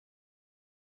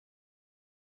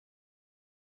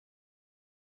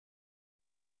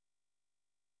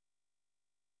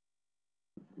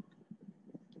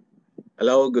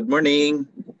Hello, good morning.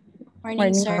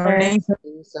 Morning, sir. Morning, sir.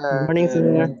 Good morning,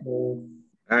 sir.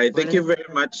 All right, thank you very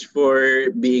much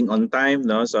for being on time.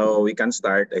 No, so we can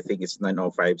start. I think it's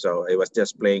 9:05. So I was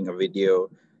just playing a video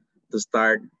to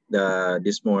start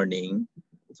this morning.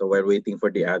 So we're waiting for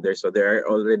the others. So there are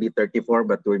already 34,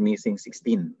 but we're missing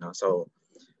 16. No? So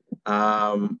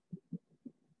um,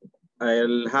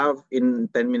 I'll have in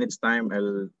 10 minutes time.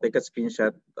 I'll take a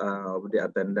screenshot of the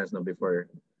attendance no, before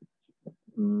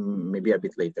maybe a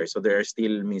bit later. So there are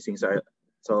still missing. So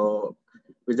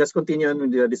we'll just continue on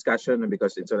with the discussion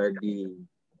because it's already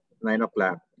 9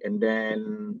 o'clock. And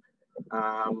then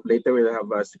later we'll have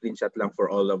a screenshot lang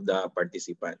for all of the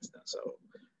participants. So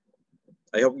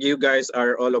I hope you guys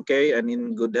are all okay and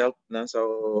in good health.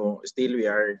 So still we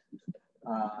are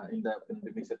in the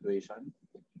pandemic situation.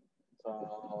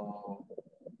 So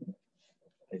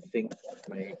I think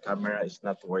my camera is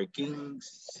not working.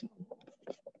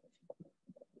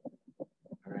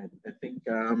 All right, I think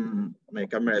my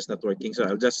camera is not working, so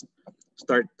I'll just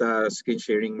start screen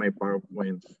sharing my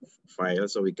PowerPoint file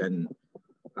so we can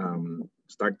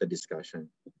start the discussion.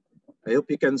 I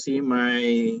hope you can see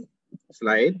my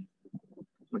slide.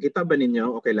 Makita ba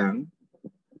ninyo? Okay lang?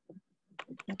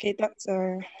 Okay,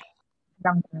 sir.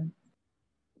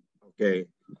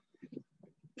 Okay.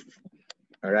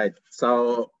 All right.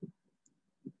 So,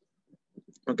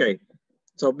 okay.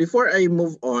 So before I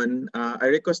move on,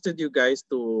 I requested you guys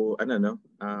to,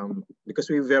 because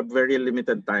we have very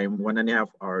limited time, 1.5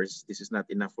 hours. This is not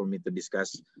enough for me to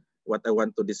discuss what I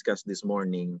want to discuss this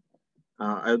morning.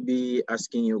 I'll be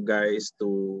asking you guys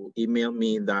to email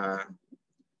me the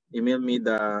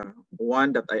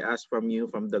one that I asked from you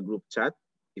from the group chat.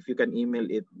 If you can email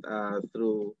it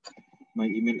through my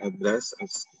email address,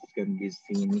 as can be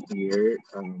seen here.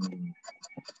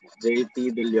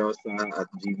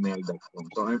 jtdeliosa@gmail.com.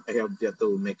 So I have yet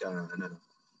to make a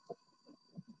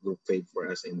group page for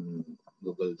us in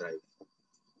Google Drive.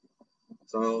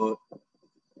 So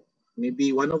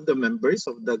maybe one of the members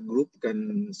of the group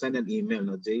can send an email,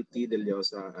 no,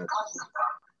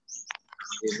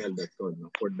 jtdeliosa@gmail.com, no,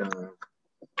 for the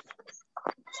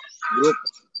group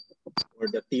or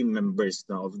the team members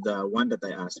now of the one that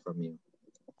I asked from you.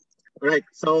 All right,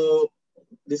 so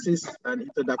this is an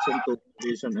introduction to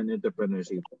innovation and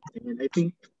entrepreneurship. And I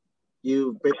think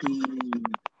you pretty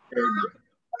heard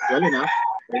well enough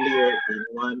earlier in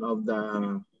one of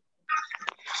the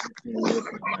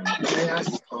can I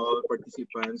ask all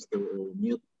participants to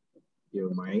mute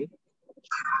your mic?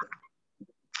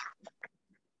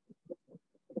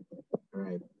 All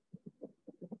right.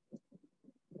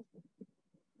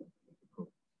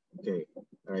 Okay.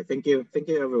 All right. Thank you. Thank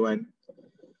you, everyone.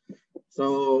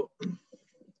 So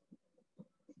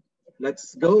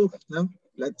let's go. No?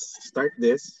 Let's start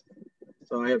this.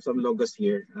 So I have some logos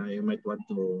here. You might want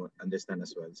to understand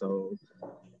as well. So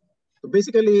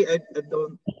basically, I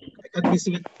can't be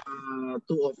seen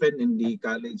too often in the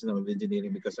College of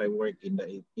Engineering because I work in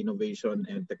the Innovation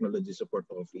and Technology Support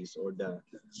Office or the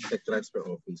Tech Transfer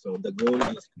Office. So the goal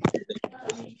is to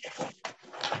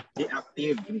be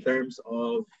active in terms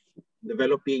of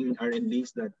developing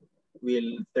R&Ds that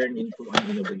will turn into an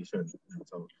innovation.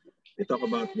 So we talk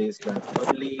about this that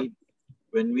only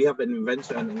when we have an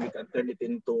invention and we can turn it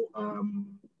into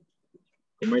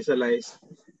commercialized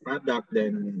product,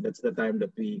 then that's the time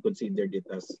that we considered it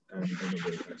as an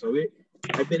innovation. So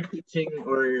I've been teaching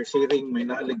or sharing my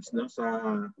knowledge no,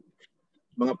 sa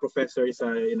mga professors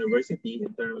sa university in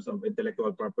terms of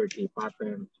intellectual property,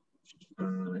 patent,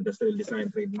 industrial design,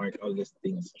 trademark, all these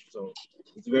things. So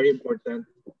it's very important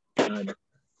to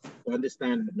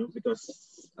understand, no,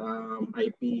 because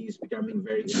IP is becoming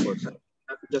very important,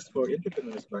 not just for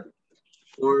entrepreneurs, but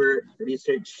for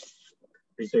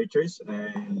researchers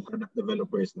and product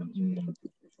developers, no,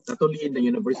 not only in the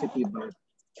university, but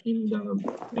in the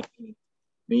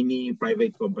many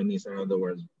private companies around the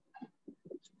world.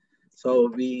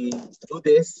 So we do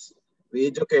this, we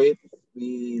educate,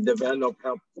 we develop,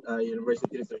 help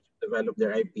university research develop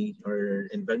their IP or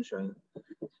invention,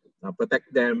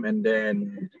 protect them, and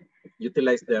then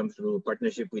utilize them through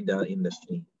partnership with the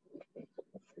industry.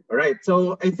 All right,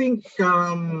 so I think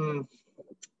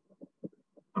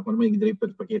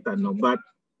but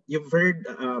you've heard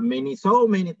so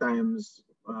many times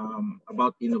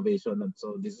about innovation, and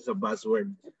so this is a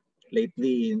buzzword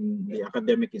lately in the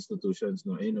academic institutions,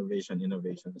 no, innovation.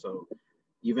 So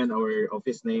even our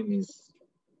office name is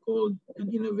called an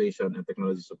Innovation and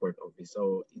Technology Support Office.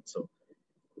 So it's so.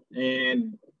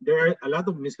 And there are a lot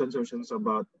of misconceptions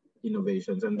about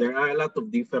innovations, and there are a lot of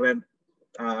different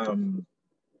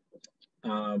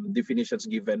definitions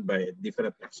given by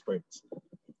different experts.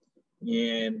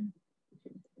 And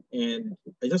And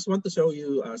I just want to show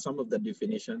you some of the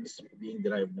definitions being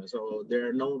derived. So there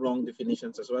are no wrong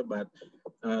definitions as well, but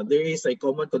there is a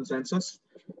common consensus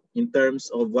in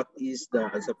terms of what is the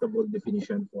acceptable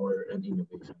definition for an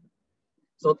innovation.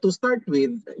 So to start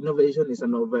with, innovation is a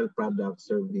novel product,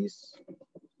 service,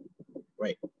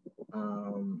 right?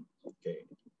 Okay.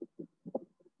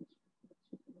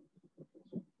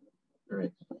 All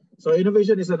right. So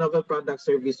innovation is a novel product,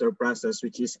 service, or process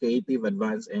which is creative,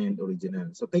 advanced, and original.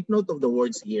 So take note of the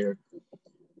words here.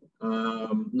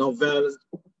 Novel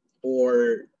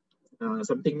or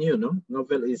something new, no?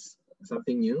 Novel is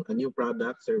something new, a new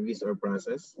product, service, or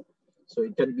process. So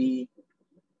it can be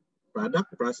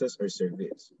product, process, or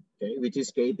service, okay, which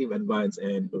is creative, advanced,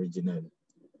 and original.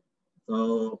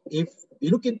 So if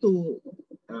you look into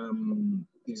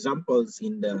examples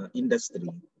in the industry,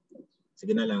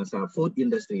 sige na lang, sa food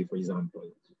industry, for example,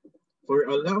 for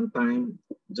a long time,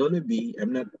 Jollibee,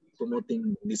 I'm not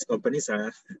promoting these companies,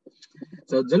 ha?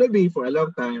 So Jollibee for a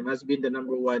long time has been the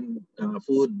number one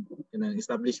food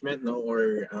establishment, no,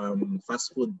 or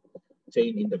fast food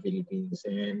chain in the Philippines.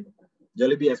 And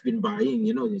Jollibee has been buying,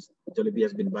 Jollibee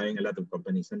has been buying a lot of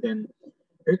companies. And then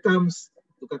here comes,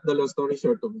 to cut the long story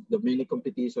short, of the many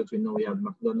competitions, we know we have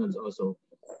McDonald's also.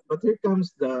 But here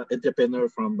comes the entrepreneur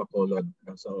from Bacolod,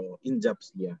 so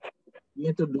Injapsia. He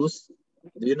introduced,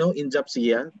 do you know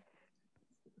Injapsia?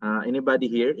 Anybody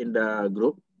here in the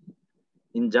group?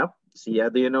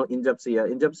 Injapsia, do you know Injapsia?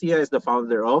 Injapsia is the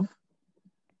founder of,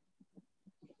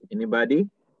 anybody?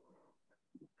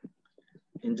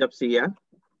 Injapsia?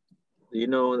 Do you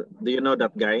know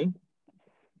that guy?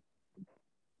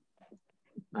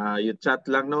 You chat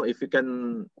lang, no? If you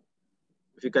can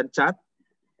chat,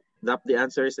 drop the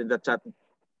answers in the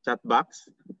chat box.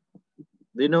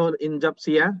 Do you know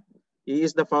Injapsia? He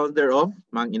is the founder of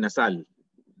Mang Inasal.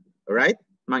 Alright?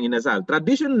 Mang Inasal.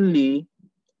 Traditionally,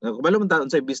 kabalo man taon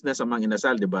sa business sa Mang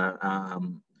Inasal, di ba?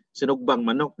 Sinugbang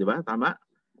manok, di ba? Tama?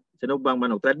 Sinugbang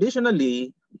manok.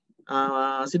 Traditionally,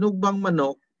 sinugbang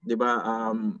manok, di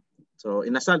ba? So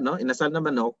inasal, no? Inasal na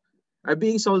manok are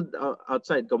being sold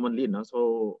outside commonly, no?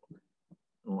 So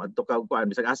adto ka kuan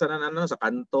bisag asa na sa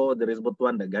kanto, there is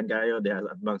butuan daghan kayo, diha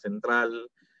at Bang Sentral,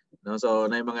 no? So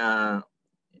na mga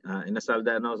inasal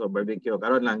da, no? So barbecue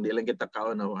karon lang di lang kita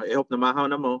kaon, no? I hope na mahaw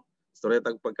na mo story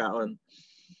tag pagkaon.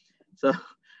 So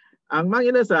ang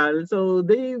mga inasal, so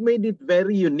they made it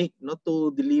very unique, no, to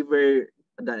deliver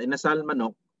the inasal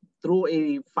manok through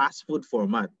a fast food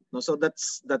format, no? So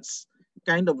that's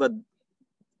kind of a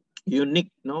unique,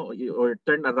 no, or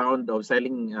turnaround of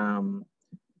selling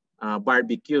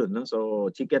barbecue, no? So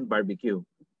chicken barbecue,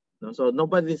 no? So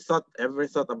nobody ever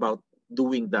thought about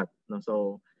doing that, no?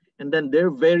 So and then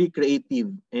they're very creative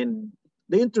and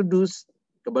they introduce,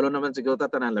 kabalo naman siguro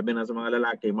tatanan labi na sa mga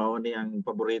lalaki, mao ni ang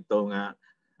paborito nga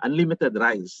unlimited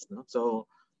rice, no? So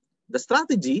the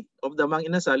strategy of the Mang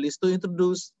Inasal is to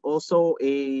introduce also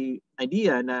a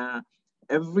idea na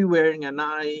everywhere nga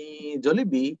naay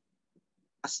Jollibee,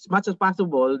 as much as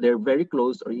possible, they're very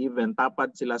close or even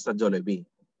tapad sila sa Jollibee.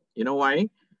 You know why?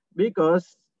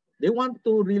 Because they want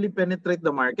to really penetrate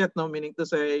the market, no? Meaning to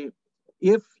say,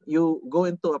 if you go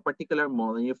into a particular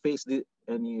mall and you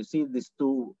see these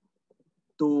two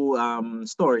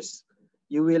stores,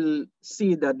 you will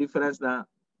see the difference na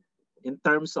in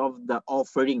terms of the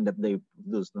offering that they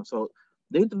produce, no? So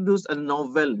they introduce a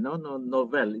novel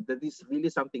that is really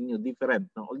something new, different,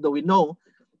 no? Although we know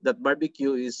that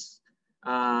barbecue is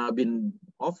been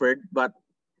offered, but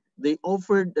they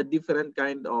offered a different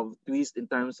kind of twist in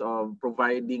terms of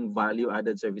providing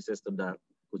value-added services to the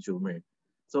consumer.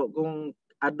 So kung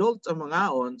adults ang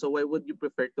mangaon, so why would you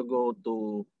prefer to go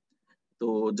to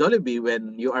Jollibee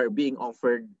when you are being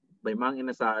offered by Mang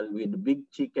Inasal with big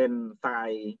chicken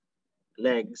thigh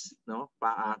legs, no,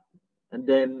 paa, and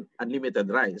then unlimited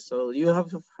rice? So you have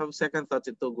to have second thoughts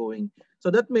into going. So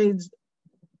that made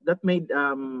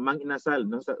Mang Inasal,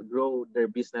 no, grow their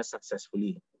business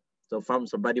successfully. So from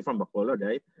somebody from Bacolod,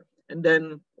 right? And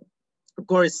then, of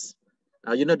course,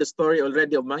 you know the story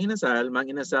already of Mang Inasal. Mang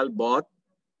Inasal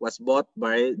was bought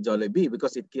by Jollibee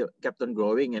because it kept on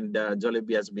growing and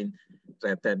Jollibee has been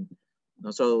threatened.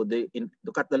 No, so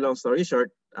to cut the long story short,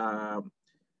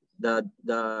 the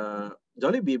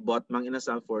Jollibee bought Mang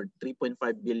Inasal for 3.5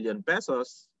 billion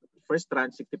pesos. First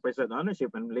tranche 60%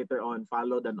 ownership, and later on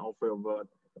followed an offer of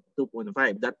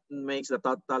 2.5. That makes the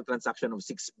total transaction of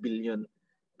 6 billion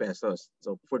pesos.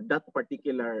 So for that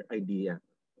particular idea,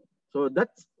 so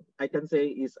that's, I can say,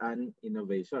 is an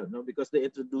innovation, no? Because they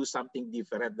introduced something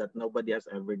different that nobody has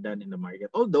ever done in the market.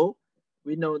 Although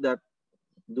we know that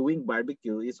doing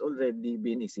barbecue is already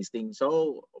been existing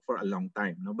so for a long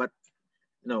time, no? But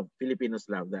Filipinos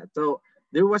love that. So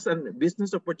there was a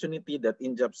business opportunity that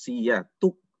Injapsia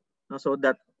took, so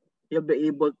that he'll be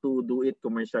able to do it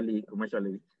commercially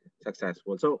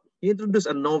successful. So he introduced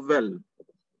a novel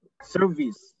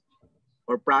service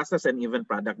or process and even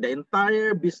product. The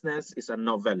entire business is a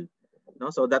novel,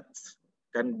 so that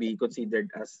can be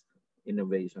considered as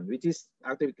innovation, which is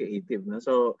actually creative. No?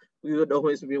 So we would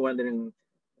always be wondering,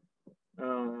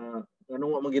 ano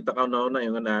mo magita ka na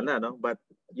yung anana, no? But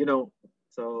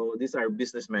so these are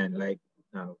businessmen, like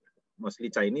mostly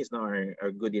Chinese, no,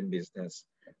 are good in business.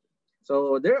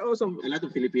 So there are also a lot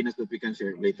of Filipinos that we can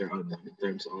share later on in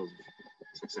terms of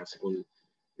successful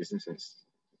businesses.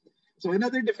 So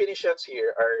another definitions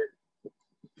here are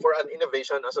for an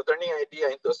innovation, so turning an idea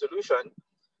into a solution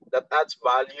that adds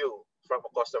value from a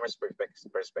customer's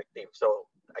perspective. So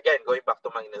again, going back to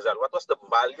Mang Inasal, what was the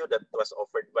value that was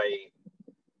offered by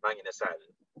Mang Inasal?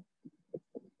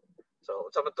 So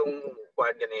sa matong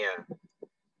kuan ganiya,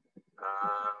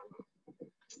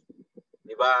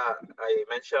 di ba, I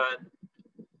mentioned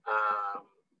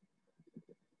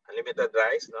unlimited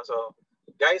rice, no? So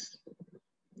guys,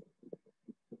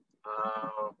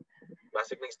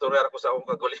 basic ng istorya ako sa akong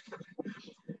kagulit.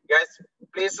 Guys,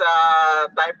 please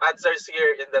type answers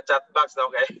here in the chat box, no?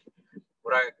 Okay?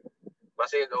 Murag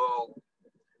basic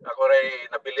ako ray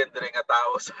nabilin diri nga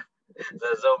tao sa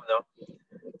Zoom, no?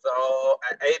 So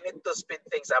I need to speed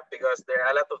things up because there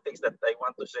are a lot of things that I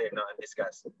want to share, no, and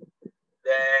discuss.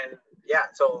 Then yeah,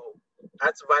 so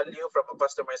adds value from a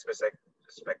customer's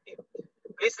perspective.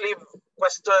 Please leave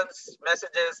questions,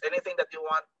 messages, anything that you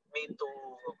want me to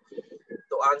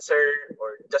answer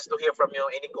or just to hear from you.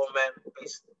 Any comment,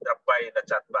 please drop by the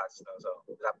chat box. No? So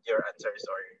drop your answers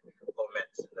or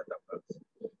comments in the chat box.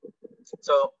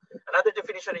 So another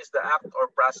definition is the act or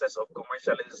process of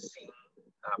commercializing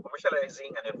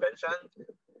an invention,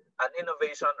 an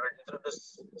innovation, or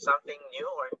introduce something new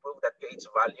or improve that creates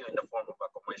value in the form of a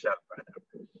commercial product.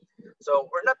 So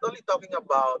we're not only talking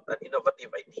about an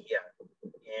innovative idea,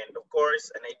 and of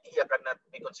course, an idea cannot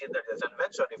be considered as an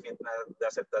invention if it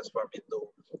doesn't transform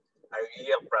into a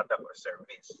real product or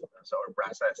service, so or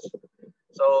process.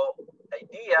 So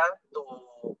idea to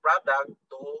product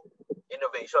to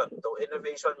innovation. So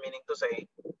innovation meaning to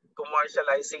say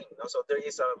commercializing. So there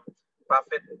is a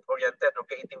profit-oriented or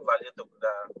creating value to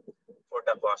for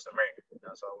the customer.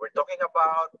 So we're talking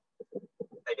about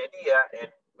an idea,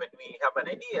 and when we have an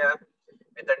idea,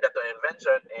 we turn that to an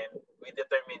invention, and we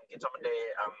determine it's ang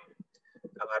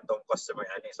atong customer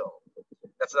ani. So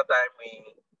that's the time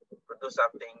we produce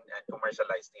something and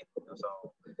commercialize it.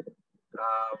 So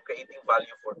creating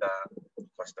value for the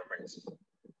customers.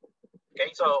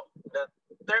 Okay, so the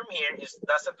term here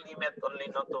doesn't limit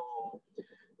only not to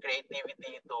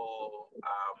creativity to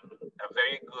a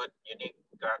very good unique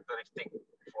characteristic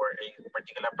for a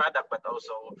particular product, but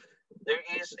also there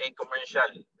is a commercial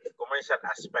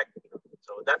aspect.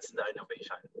 So that's the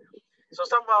innovation. So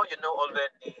somehow you know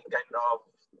already kind of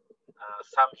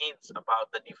some hints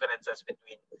about the differences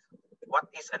between what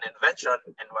is an invention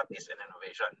and what is an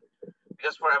innovation.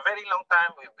 Because for a very long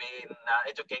time we've been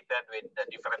educated with the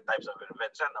different types of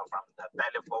invention, from the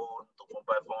telephone to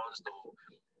mobile phones to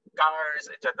cars,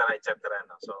 etc., etc.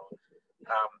 So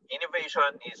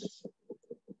innovation is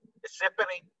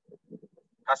separate,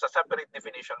 has a separate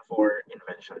definition for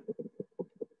invention.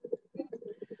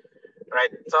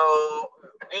 Right. So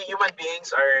we human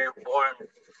beings are born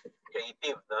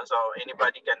creative. So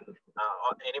anybody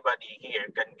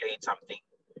here can create something.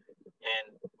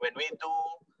 And when we do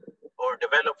or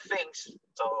develop things,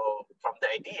 so from the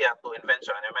idea to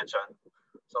invention, I mentioned,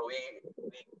 so we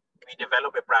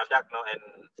develop a product, and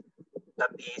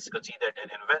that is considered an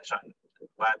invention.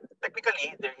 But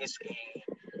technically, there is a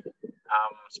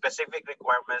specific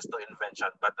requirements to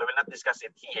invention, but I will not discuss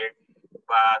it here.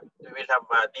 But we will have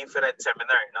a different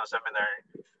seminar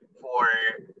for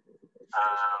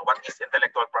what is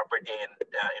intellectual property and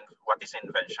what is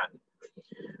invention.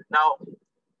 Now,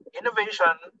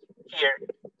 innovation here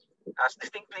as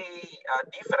distinctly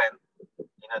different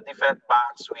in a different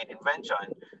box with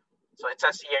invention. So it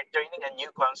says here, turning a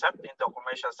new concept into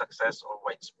commercial success or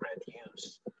widespread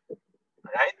use.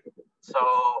 All right. So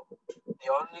the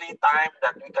only time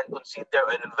that we can consider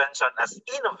an invention as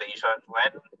innovation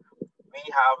when we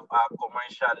have a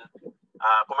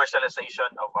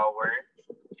commercialization of our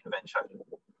invention.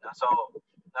 So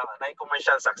na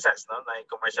commercial success, na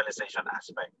commercialization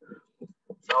aspect.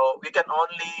 So we can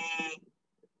only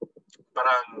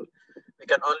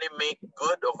make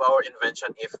good of our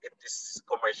invention if it is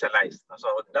commercialized.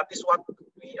 So that is what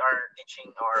we are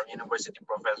teaching our university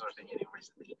professors in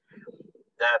university.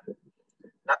 That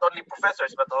not only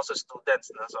professors but also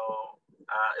students. So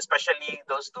especially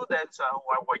those students who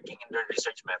are working in their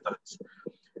research methods.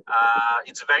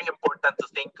 It's very important to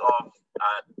think of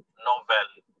novel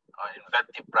or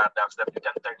inventive products that we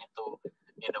can turn into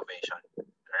innovation.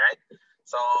 All right?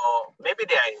 So maybe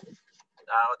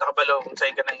takabalo kung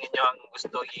sa'yo ka ng inyong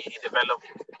gusto i-develop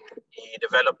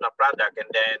na product, and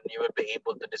then you will be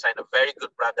able to design a very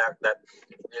good product that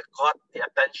will caught the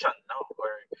attention, no,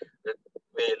 or that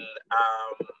will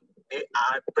be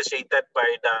appreciated by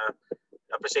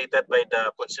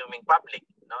the consuming public,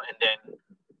 no, and then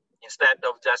instead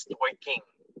of just working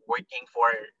for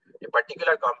a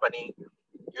particular company,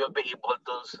 you will be able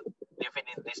to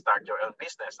definitely start your own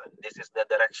business, and this is the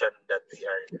direction that we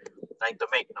are trying to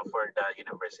make, no, for the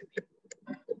university.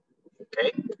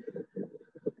 Okay.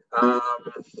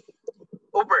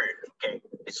 Uber. Okay,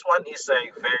 this one is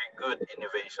a very good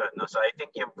innovation. No? So I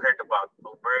think you've heard about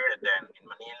Uber, and then in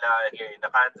Manila, here in the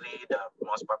country, the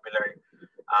most popular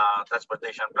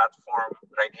transportation platform,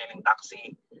 ride-hailing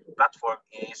taxi platform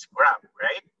is Grab,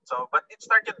 right? So, but it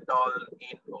started all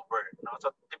in Uber. No?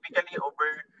 So typically,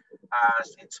 Uber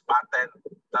has its patent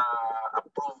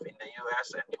approved in the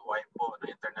US and the WIPO,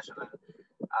 the International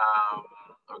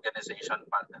Organization,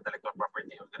 Intellectual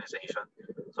Property Organization.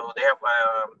 So they have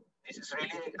this is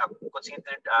really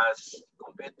considered as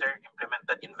computer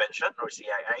implemented invention, or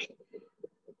CII.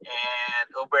 And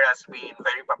Uber has been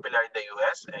very popular in the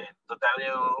US. And to tell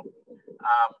you,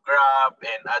 Grab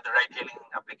and other ride-hailing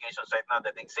applications right now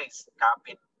that exist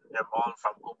copied them all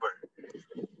from Uber.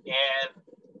 And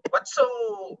what's so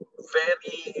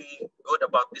very good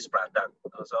about this product?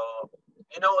 So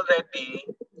you know already.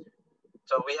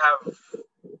 So we have,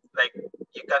 like,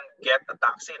 you can get a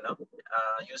taxi, no,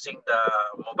 using the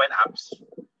mobile apps,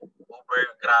 Uber,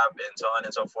 Grab, and so on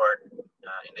and so forth.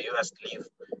 In the US,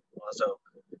 Lyft also.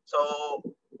 So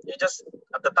you just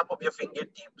at the top of your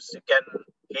fingertips, you can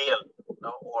hail,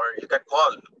 no, or you can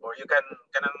call, or you can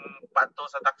kanang pato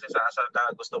sa taxi sa asa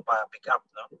ka gusto pa pick up,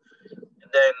 no.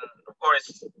 And then of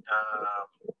course, it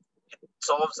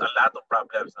solves a lot of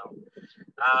problems, no.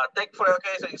 Take for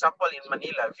example in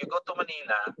Manila. If you go to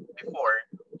Manila before,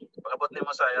 pag-abot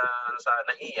nimo sa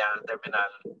NAIA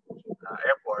terminal,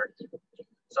 airport.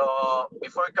 So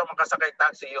before ka makasakay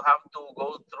taxi, you have to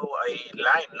go through a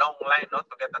long line, no,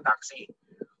 to get a taxi.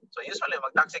 So usually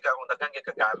mag-taxi ka kung daghan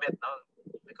ka gamit, no,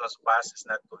 because bus is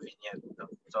not convenient.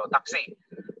 No? So taxi.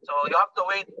 So you have to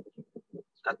wait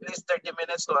at least 30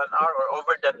 minutes to an hour, or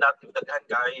over than that if daghan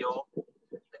kayo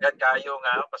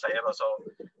nga pasahero. So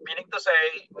meaning to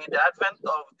say, with the advent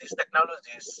of these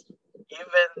technologies,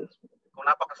 even kung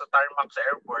napa ka sa tarmac sa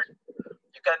airport,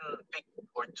 you can pick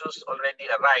or choose already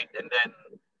a ride, and then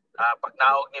pag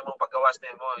naog nimo, paggawas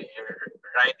nimo, your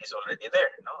ride is already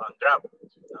there, no, on Grab.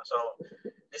 So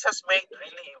this has made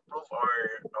really improve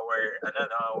our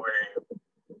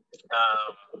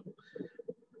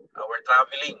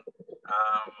traveling.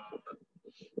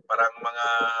 Parang mga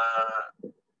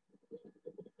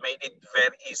made it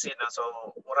very easy na, so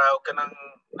muraw ka nang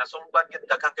nasulbad yung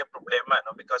daghang kay problema,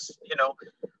 no, because you know,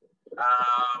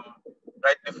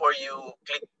 right before you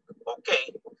click okay,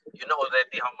 you know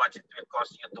already how much it will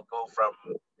cost you to go from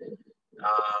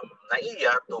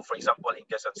NAIA to, for example, in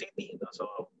Quezon City, no? So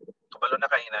kabalo na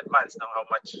kayo in advance, no, how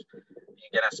much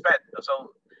you're gonna spend, no?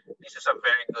 So this is a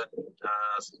very good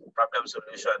problem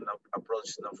solution, no,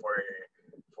 approach, no, for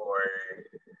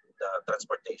the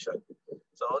transportation.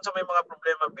 So unsa may mga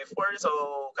problema before, so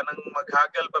kanang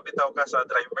maghagal pa bitaw ka sa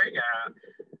driver nga,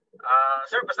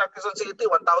 sir, basta Quezon City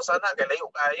 1,000 na kay layo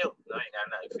kayo, no,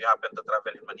 nga if you happen to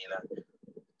travel in Manila.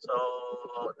 So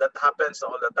that happens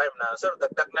all the time na, sir,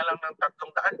 dagdag na lang ng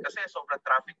 300 kasi sobrang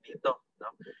traffic dito, no.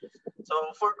 So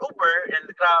for Uber and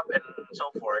Grab and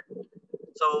so forth,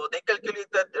 so they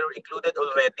calculated or included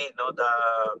already, no,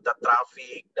 the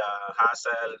traffic, the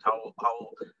hassle, how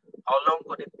long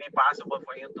could it be possible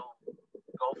for you to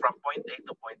go from point A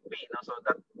to point B, no? So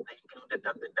that they included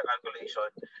that in the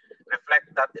calculation, reflect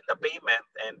that in the payment,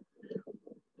 and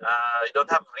you don't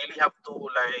really have to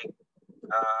like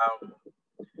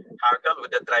haggle with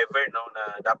the driver, no,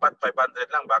 na dapat 500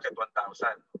 lang, bakit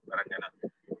 1,000, parang ganun.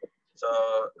 So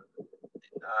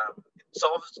it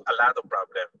solves a lot of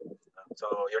problems.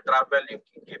 So your travel, you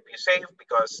keep you safe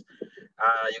because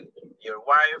your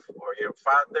wife or your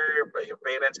father or your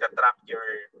parents can track your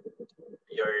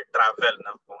travel,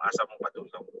 no, kung asa mong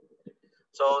padulong.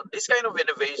 So this kind of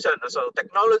innovation, so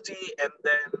technology, and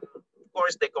then of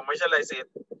course they commercialize it.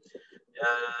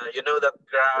 You know that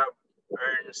Grab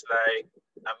earns like,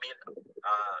 I mean,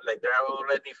 like there are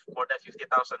already more than 50,000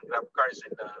 Grab cars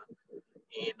in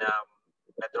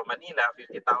Metro Manila,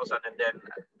 50,000, and then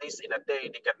at least in a day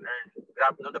they can earn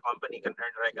Grab, no, the company can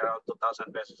earn like around 2,000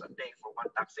 pesos a day for one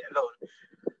taxi alone.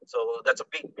 So that's a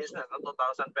big business, no?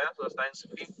 2,000 pesos times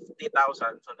 50,000,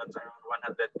 so that's around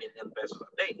 100 million pesos a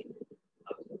day.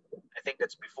 I think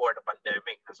that's before the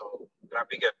pandemic. So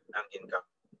grabe good ang income.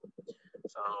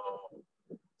 So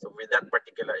with that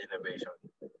particular innovation.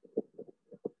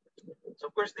 So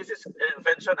of course, this is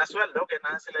invention as well, no? Kaya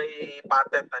na sila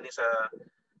patent ani sa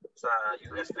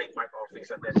US Trademark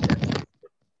Office. And then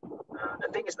the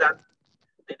thing is that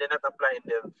they did not apply in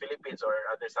the Philippines or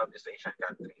other Southeast Asian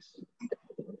countries.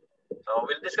 So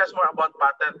we'll discuss more about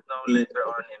patent now later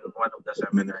on in one of the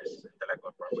seminars,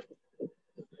 intellectual property.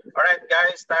 All right,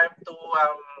 guys, time to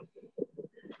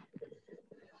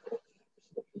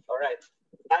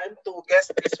guess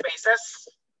these faces.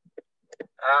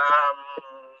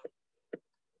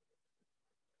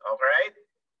 All right.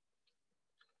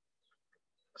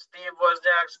 Steve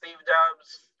Wozniak, Steve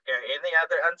Jobs. Okay, any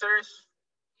other answers?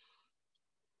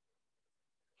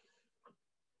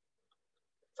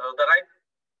 So the right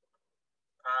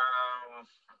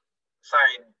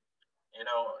side, you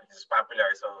know, is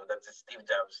popular. So that's Steve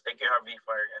Jobs. Thank you, Harvey,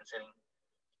 for answering.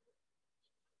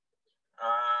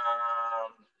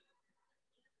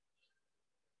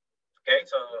 Okay,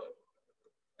 so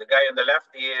the guy on the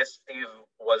left is Steve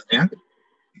Wozniak.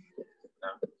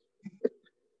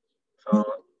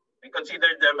 So we consider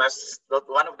them as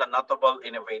one of the notable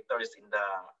innovators in the,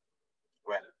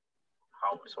 well,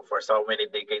 so for so many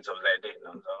decades already. You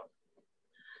know? So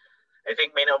I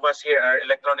think many of us here are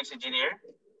electronics engineer.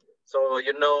 So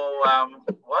you know,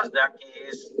 Wozniak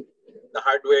is the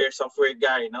hardware software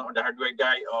guy, you know, the hardware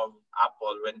guy of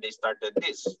Apple when they started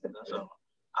this. You know? So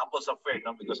Apple software, you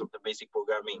know, because of the basic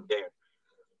programming there.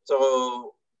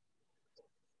 So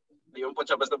yung po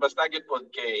siya basta-basta gid po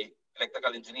kay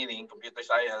electrical engineering, computer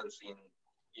science in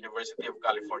University of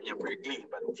California, Berkeley.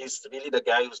 But he's really the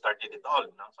guy who started it all.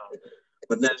 You know? So,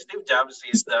 but then Steve Jobs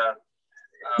is the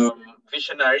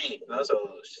visionary. You know? So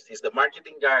he's the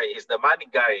marketing guy, he's the money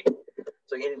guy.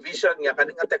 So envision nga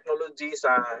kaning nga technology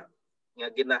sa nga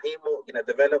ginahimo,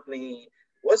 gina-develop ni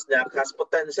Wozniak has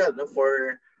potential, no,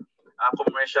 for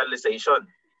commercialization.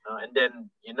 And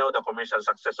then you know the commercial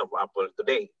success of Apple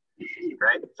today,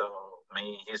 right? So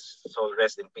may his soul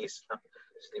rest in peace, no?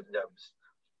 Steve Jobs.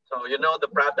 So you know the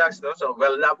products, no? So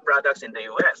well-loved products in the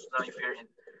US. No? If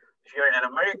you're an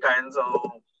American,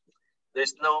 so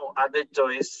there's no other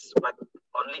choice but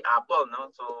only Apple,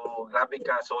 no? So grabe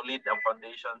ka solid ang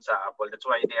foundation sa Apple. That's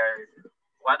why they are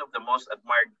one of the most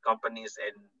admired companies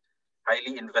and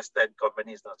highly invested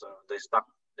companies. No? So their stock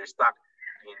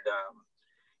in the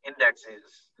index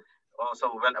is also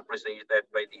well appreciated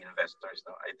by the investors.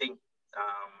 No? I think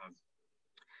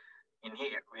in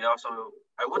here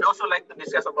I would also like to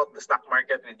discuss about the stock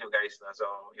market with you guys. No? So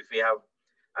if we have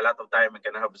a lot of time, we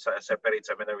can have a separate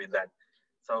seminar with that.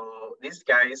 So these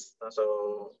guys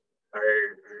so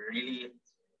are really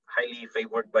highly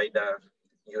favored by the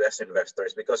US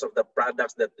investors because of the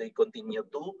products that they continue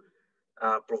to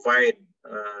provide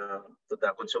to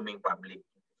the consuming public.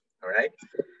 All right.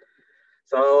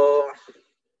 So,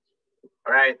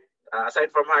 all right.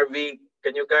 Aside from Harvey,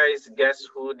 can you guys guess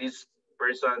who these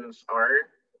persons are?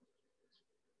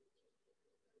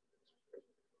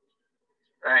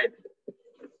 Right.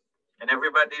 And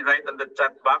everybody write on the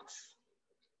chat box.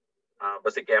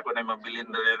 Basta kaya ako na mabilin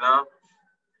na rin, no?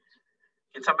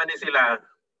 Kinsa man ni sila?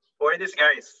 Who are these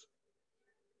guys?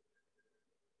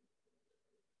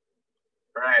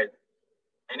 Right.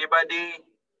 Anybody?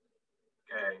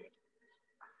 Okay.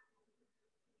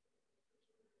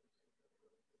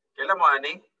 Kailan mo,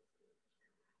 ani?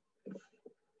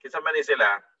 Kinsa man ni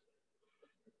sila?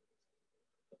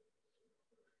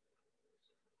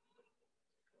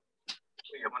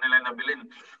 Uy, ako nila nabilin.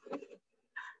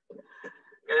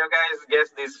 Can you guys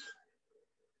guess these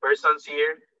persons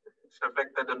here? It's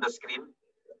reflected on the screen.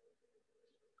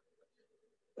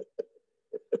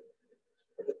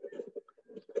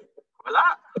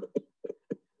 Wala.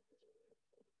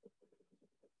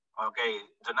 Okay,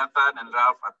 Jonathan and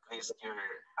Ralph, at least you're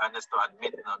honest to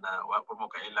admit, no, na wala po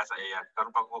mo kaila sa iya.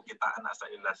 Karon pa ko kitaan na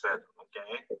sa ila, sir.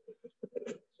 Okay.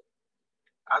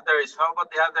 Others, how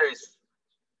about the others?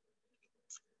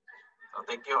 So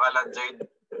thank you, Alan, Jade,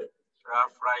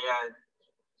 Ralph, Ryan.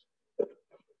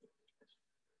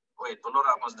 Wait, tulor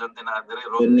ako sa dyan tinadiri.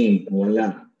 Ronnie,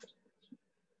 wala.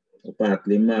 4,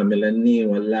 5, Melanie,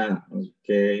 wala.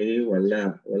 Okay,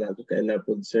 wala. Wala ko kaila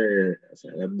po, sir.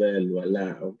 Sa Label,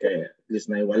 wala. Okay, at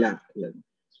least na wala.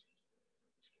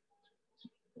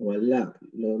 Wala.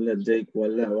 Lola Jake,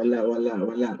 wala.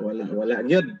 Wala.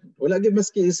 Yun. Wala gyud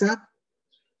maski isa.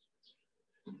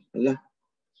 Wala.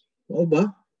 Oo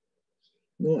ba?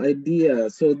 No idea.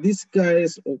 So these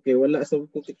guys, okay, wala sa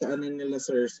kukitaanan nila,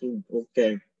 sir. So,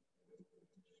 okay.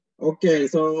 Okay,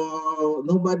 so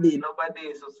nobody.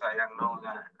 So sayang, no,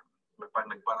 nga. Pag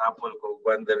nagparapol ko,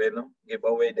 wonder, no? Give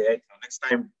away the egg. So next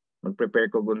time, mag-prepare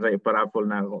ko kung sa iparapol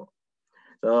na ako.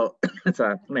 So,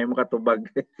 sa may makatubag.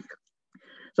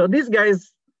 So these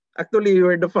guys, actually,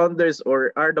 were the founders or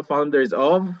are the founders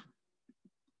of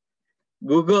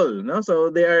Google, no? So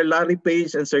they are Larry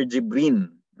Page and Sergey Brin,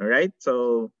 all right?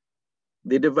 So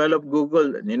they developed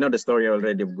Google. You know the story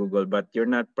already of Google, but you're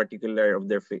not particular of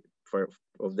their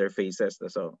of their faces.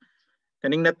 So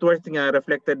kaning net worth nga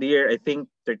reflected here, I think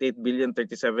 38 billion,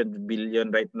 37 billion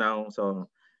right now.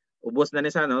 So ubos na ni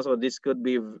sa, no? So this could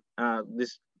be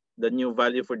the new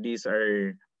value for these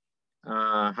are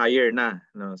higher na,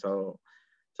 no?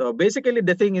 So basically,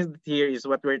 the thing is here is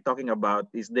what we're talking about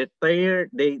is that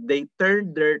they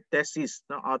turned their thesis,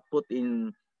 no, output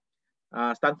in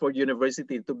Stanford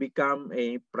University to become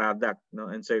a product,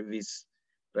 no, and service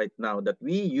right now that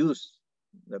we use,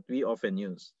 that we often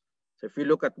use. So if you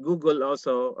look at Google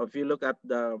also, if you look at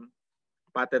the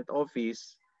patent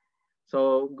office,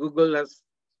 so Google has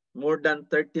more than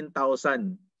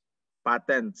 13,000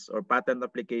 patents or patent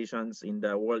applications in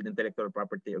the World Intellectual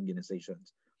Property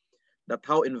Organizations. That's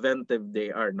how inventive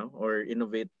they are, no, or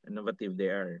innovative they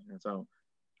are. So,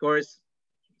 of course,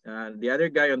 the other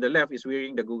guy on the left is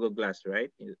wearing the Google Glass,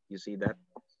 right? You see that?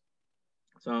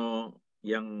 So,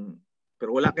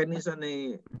 pero wala kanisa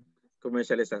ni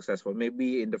commercially successful.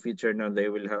 Maybe in the future now they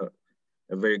will have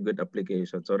a very good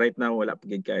application. So right now, wala pa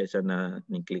gid kaya siya na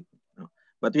ni-click. No?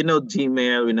 But we know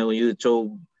Gmail, we know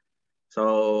YouTube.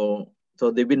 So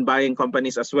they've been buying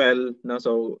companies as well. No?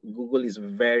 So Google is a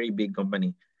very big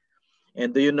company.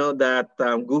 And do you know that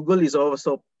Google is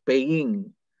also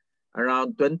paying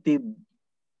around 20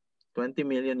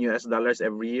 million US dollars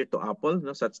every year to Apple,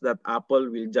 no, such that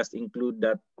Apple will just include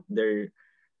that the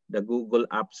Google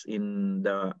apps in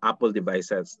the Apple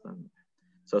devices.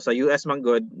 So sa US man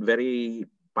good, very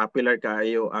popular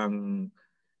kayo ang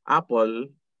Apple,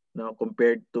 no,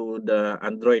 compared to the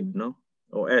Android, no,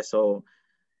 OS. So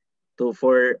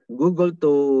for Google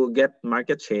to get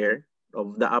market share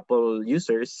of the Apple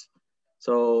users,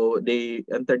 so they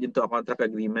entered into a contract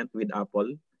agreement with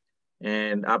Apple,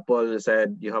 and Apple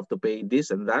said you have to pay this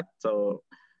and that. So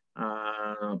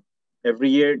every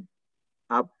year,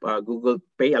 Google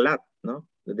pay a lot. No,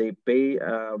 they pay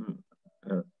a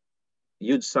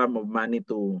huge sum of money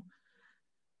to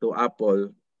Apple,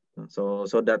 so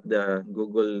that the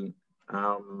Google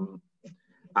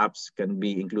apps can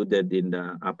be included in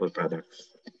the Apple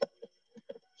products.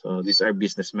 So these are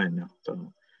businessmen. No? So,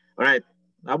 all right.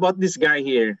 How about this guy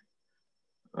here?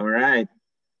 All right.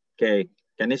 Okay.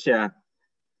 Kanisha.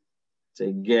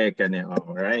 Sige, kani.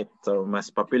 All right. So,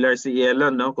 mas popular si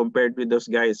Elon, no, compared with those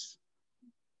guys.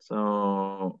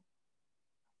 So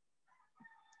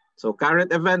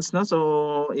current events, no.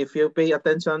 So if you pay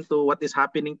attention to what is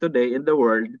happening today in the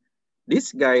world,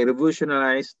 this guy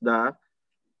revolutionized the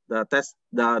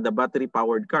battery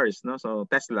powered cars, no. So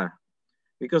Tesla,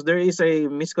 because there is a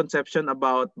misconception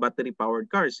about battery powered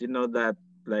cars. You know that,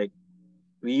 like,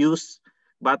 we use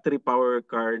battery powered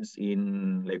cars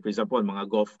in, like, for example, mga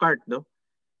golf cart, no.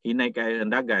 Hinay kayo ng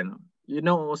dagan. You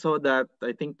know also that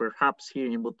I think perhaps here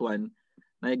in Butuan,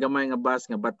 naigamay nga bus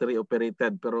nga battery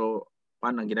operated, pero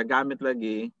paano ginagamit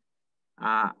lagi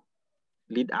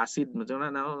lead acid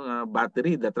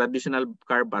battery, the traditional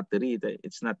car battery,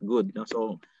 it's not good, no?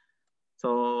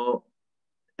 So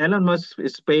Elon Musk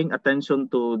is paying attention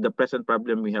to the present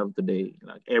problem we have today,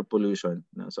 like air pollution,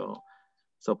 no? So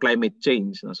climate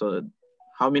change, no? So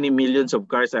how many millions of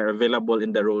cars are available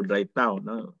in the road right now,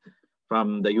 no?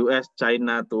 From the US,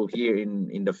 China to here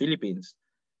in the Philippines.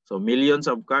 So millions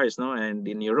of cars, no? And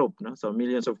in Europe, no? So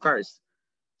millions of cars.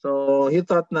 So he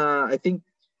thought na, I think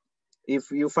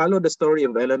if you follow the story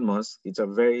of Elon Musk, it's a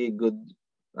very good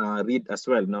read as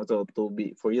well, no? So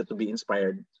for you to be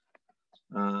inspired.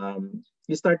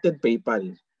 He started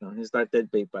PayPal. He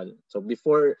started PayPal. So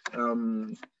before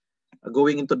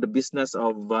going into the business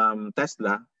of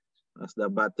Tesla as the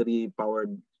battery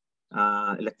powered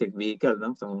electric vehicle,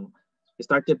 no? So he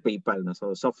started PayPal, no?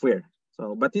 So software.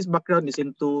 So but his background is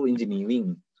into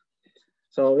engineering.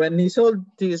 So when he sold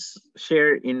his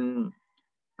share in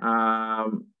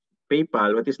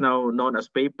PayPal, what is now known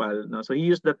as PayPal, no? So he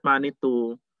used that money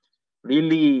to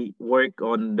really work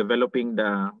on developing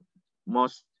the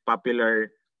most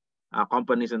popular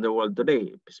companies in the world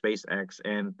today, SpaceX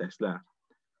and Tesla.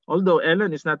 Although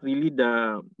Elon is not really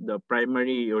the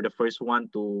primary or the first one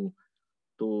to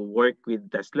work with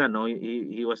Tesla, no,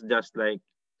 he was just like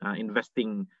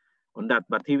investing on that,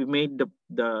 but he made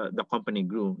the company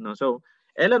grew. No, so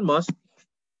Elon Musk,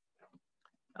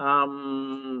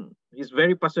 he's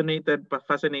very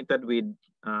fascinated with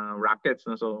rockets.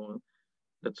 No? So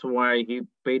that's why he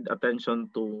paid attention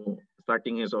to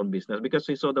starting his own business because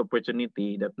he saw the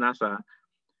opportunity that NASA,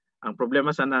 ang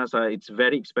problema sa NASA, it's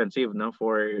very expensive, no,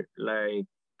 for like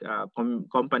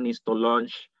companies to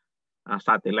launch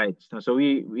satellites. So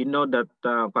we know that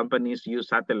companies use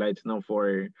satellites, no,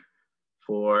 for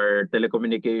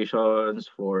telecommunications,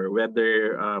 for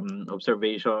weather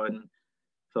observation.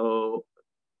 So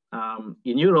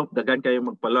in Europe, dagan kayo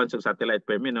magpa-launch ng satellite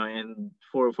per no, and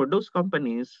for those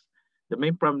companies, the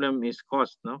main problem is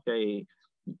cost, no? Kay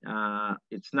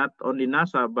it's not only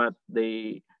NASA but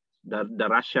the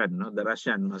Russian, no, the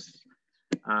Russian was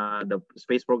the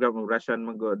space program of Russia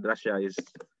is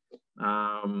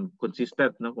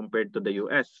consistent, no, compared to the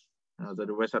US. So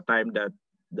there was a time that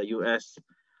the US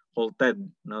halted,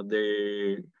 no,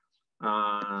 their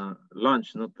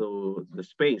launch, no, to the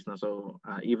space. No? So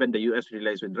even the US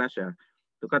relies with Russia.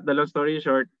 To cut the long story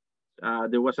short,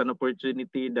 there was an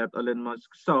opportunity that Elon Musk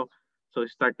saw. So he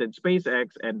started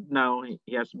SpaceX, and now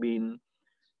he has been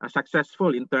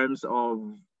successful in terms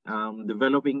of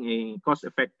developing a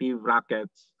cost-effective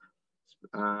rockets.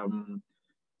 And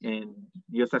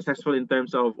you're successful in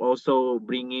terms of also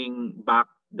bringing back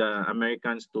the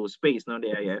Americans to space, no,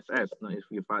 the ISS, no, if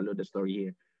you follow the story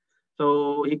here.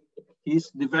 So he's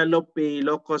developed a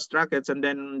low-cost rockets, and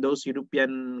then those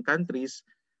European countries,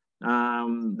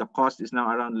 the cost is now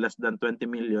around less than 20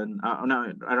 million,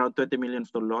 no, around 20 million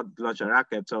to launch a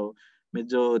rocket. So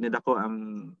medyo nidako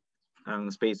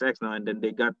ang SpaceX, no, and then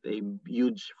they got a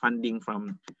huge funding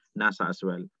from NASA as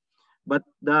well. But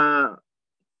the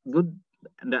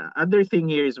other thing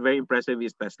here is very impressive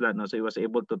is Tesla, no, so he was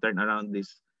able to turn around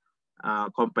this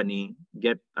company,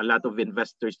 get a lot of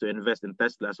investors to invest in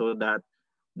Tesla so that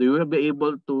they will be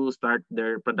able to start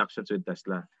their productions with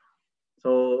Tesla.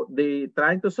 So they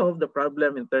trying to solve the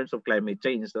problem in terms of climate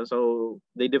change. So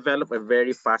they develop a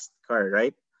very fast car,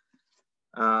 right?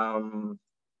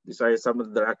 These are some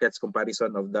of the rockets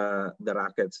comparison of the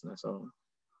rockets. So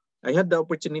I had the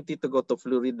opportunity to go to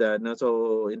Florida, no,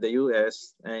 so in the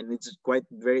US, and it's quite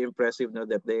very impressive, no,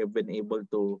 that they have been able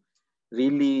to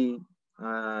really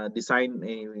design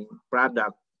a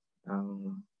product,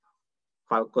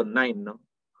 Falcon 9, no?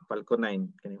 Falcon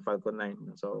 9, Falcon 9.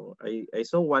 So I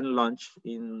saw one launch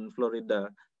in Florida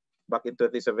back in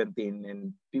 2017,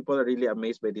 and people are really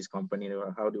amazed by this company,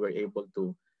 how they were able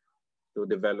to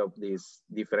develop these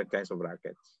different kinds of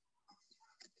rockets.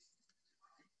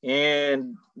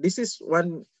 And this is what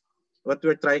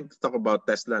we're trying to talk about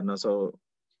Tesla, no? So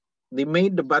they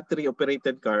made the battery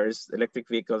operated cars, electric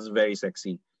vehicles, very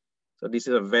sexy. So this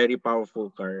is a very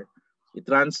powerful car. It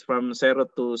runs from 0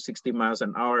 to 60 miles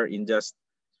an hour in just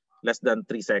less than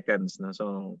 3 seconds. No?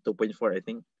 So 2.4, I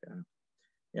think.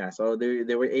 Yeah, so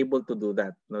they were able to do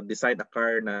that. No? Design a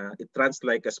car na it runs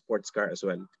like a sports car as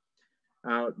well.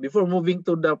 Before moving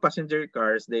to the passenger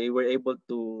cars, they were able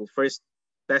to first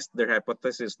test their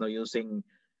hypothesis, no, using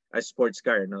a sports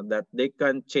car, no, that they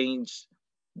can change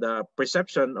the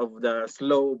perception of the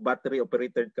slow battery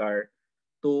operated car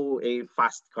to a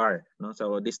fast car, no.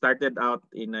 So they started out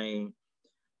in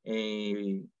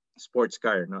a sports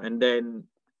car, no, and then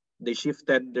they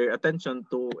shifted their attention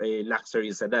to a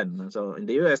luxury sedan, no? So in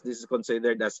the US, this is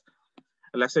considered as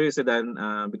a luxury sedan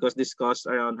because this costs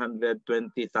around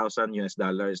 120,000 US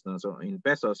dollars, no. So in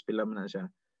pesos, pila man na siya.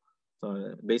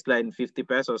 So baseline 50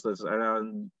 pesos, that's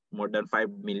around more than 5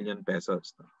 million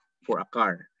pesos, no, for a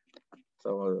car.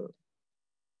 So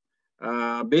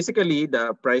basically,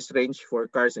 the price range for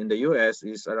cars in the US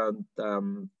is around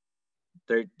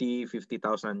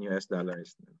 50,000 US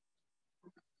dollars.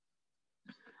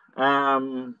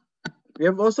 We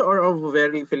have also our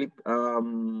very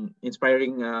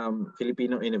inspiring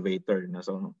Filipino innovator.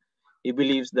 So he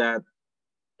believes that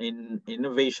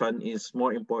innovation is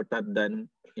more important than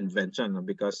invention,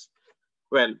 because,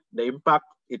 well, the impact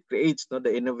it creates, no,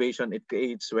 the innovation it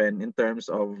creates when in terms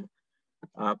of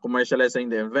commercializing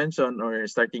the invention or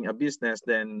starting a business,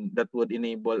 then that would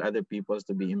enable other people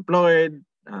to be employed,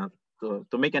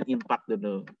 to make an impact to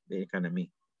the economy.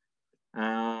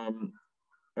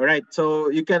 All right, so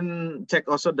you can check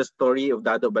also the story of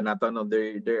Dado Banata. No,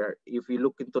 there. If you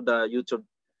look into the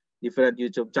different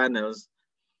YouTube channels,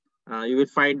 you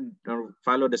will find or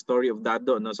follow the story of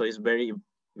Dado. No, so it's very,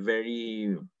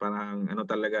 very parang ano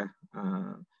talaga.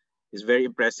 It's very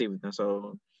impressive. No?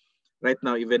 So right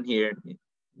now, even here,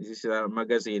 this is a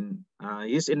magazine.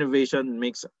 His innovation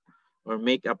make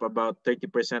up about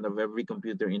 30% of every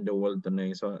computer in the world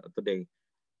today. So today,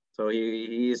 So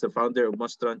he is the founder of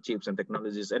Mostron Chips and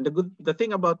Technologies. And the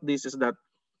thing about this is that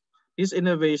his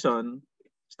innovation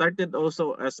started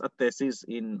also as a thesis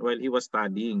while he was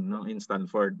studying, no, in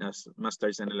Stanford as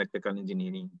masters in electrical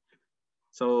engineering.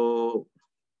 So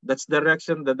that's the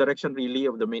direction really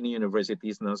of the many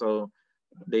universities, no. So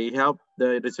they help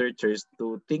the researchers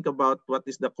to think about what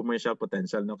is the commercial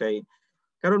potential, no. Kay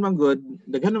karon man good,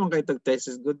 daghan naman kay tag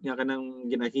thesis good nga kanang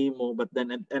ginahimo, but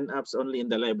then it end ups only in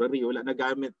the library, wala na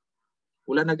gamit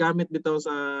bitaw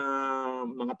sa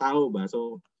mga tao ba.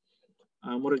 So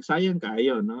murag sayang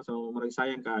kaayo, no. So murag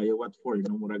sayang kaayo, what for,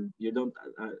 no. Murag you don't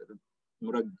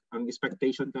murag ang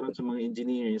expectation karon sa mga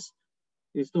engineers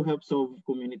is to help solve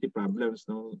community problems,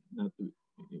 no, that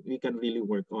we can really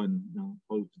work on, no.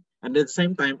 And at the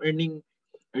same time earning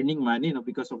money, no,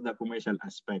 because of the commercial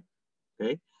aspect.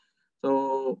 Okay,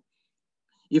 so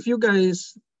if you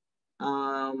guys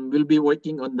will be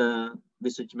working on the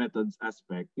research methods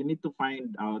aspect, you need to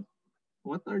find out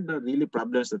what are the really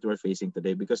problems that we're facing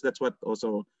today, because that's what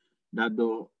also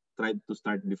Dado tried to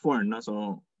start before, no.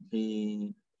 So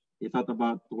he thought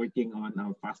about working on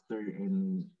a faster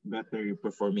and better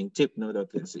performing chip, no, that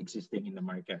is existing in the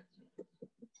market.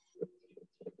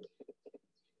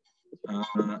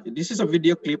 This is a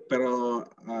video clip, pero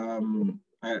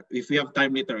if we have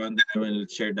time later on, then I will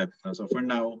share that. So for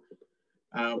now,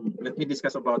 let me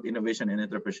discuss about innovation and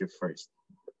entrepreneurship first.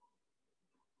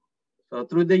 So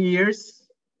through the years,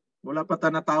 wala pa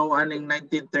ta natao aning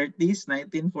 1930s,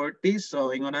 1940s. So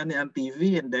ingon ani ang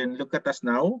TV, and then look at us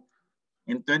now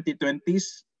in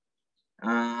 2020s.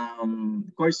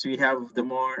 Of course, we have the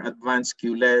more advanced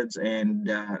QLEDs and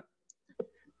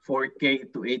 4K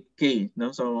to 8K,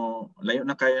 no? So layo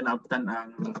na kayo naabtan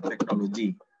ang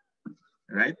technology.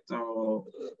 Right? So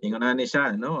ingon ani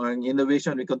siya, no? Ang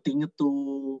innovation, we continue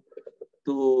to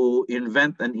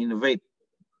invent and innovate,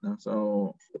 no? So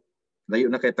layo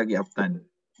na kay tagiaptan.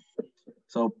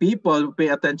 So people pay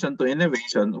attention to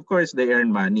innovation. Of course, they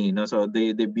earn money, no? So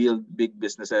they build big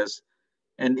businesses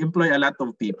and employ a lot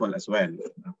of people as well.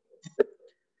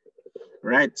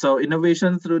 Right. So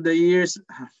innovation through the years.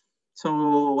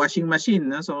 So washing machine,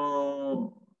 no? So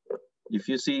if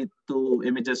you see two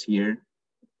images here,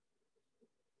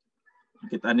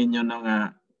 kita ninyo na nga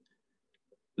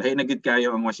lahi na gid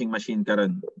kayo ang washing machine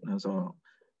karon, no? So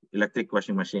electric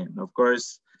washing machine. Of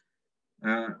course,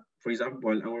 for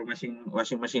example, our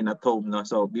washing machine at home, no.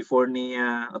 So before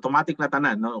niya automatic na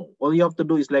tanan, no. All you have to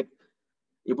do is like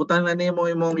ibutan na nimo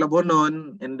imong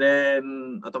labonon, and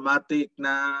then automatic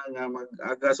na nga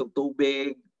mag-agas og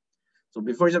tubig. So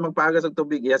before siya magpaagas og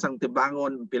tubig, iyasang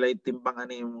tibangon pilay timbang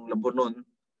ani imong labonon.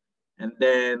 And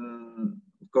then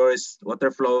of course,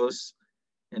 water flows,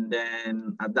 and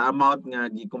then at the amount nga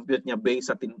gi-compute niya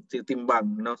based sa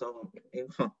timbang, no. So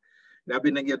grabe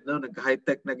na gyud, no,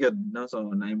 nagka-high-tech na gyud, no. So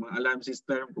na mga alarm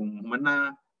system kung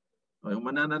humana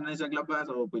na sa glaba,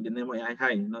 so pwede na mo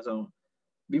i-high, no. So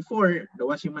before, the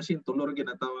washing machine tulor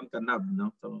ginatawag ka knob,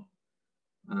 no. So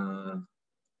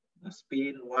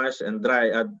spin, wash, and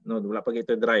dry. No, wala pa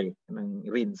ito dry, nang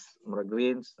rinse, murag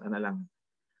rinse, ano lang.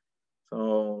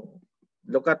 So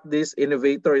look at these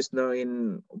innovators, no.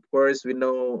 Of course, we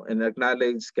know and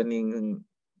acknowledge kaning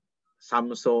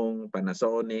Samsung,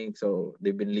 Panasonic. So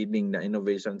they've been leading the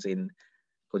innovations in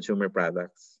consumer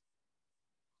products.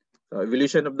 So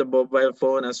evolution of the mobile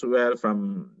phone as well,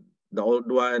 from the old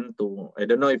one to, I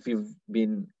don't know if you've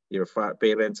been, your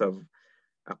parents of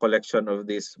a collection of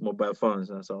these mobile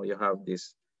phones. So you have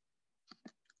these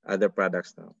other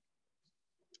products now.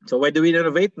 So why do we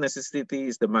innovate? Necessity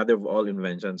is the mother of all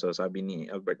invention. So sabi ni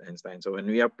Albert Einstein. So when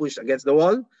we are pushed against the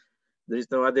wall, there is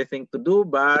no other thing to do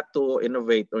but to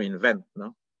innovate or invent,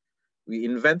 no? We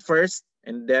invent first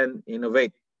and then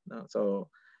innovate, no? So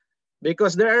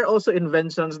because there are also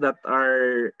inventions that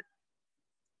are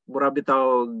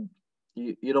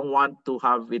you don't want to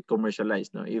have it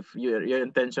commercialized, no? If your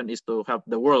intention is to help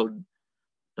the world,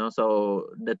 no, so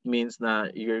that means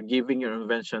that you're giving your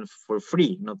invention for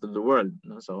free, not to the world,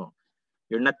 no? So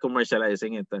you're not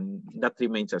commercializing it, and that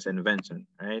remains as invention,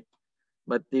 right?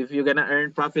 But if you're gonna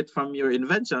earn profit from your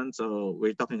invention, so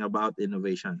we're talking about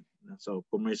innovation. So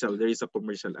commercial, there is a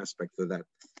commercial aspect to that.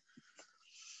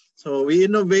 So we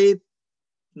innovate,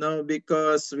 no,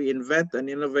 because we invent and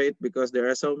innovate because there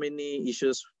are so many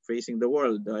issues facing the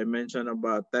world. I mentioned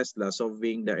about Tesla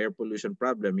solving the air pollution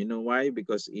problem. You know why?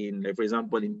 Because like, for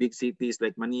example, in big cities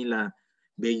like Manila,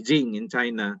 Beijing in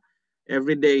China,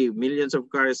 every day millions of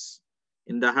cars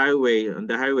on the highway,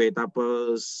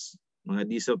 tapos mga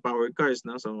diesel powered cars,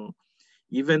 no? So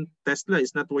even Tesla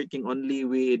is not working only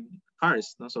with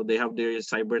cars, no? So they have their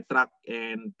Cybertruck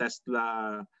and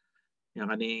Tesla nga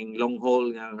kaning long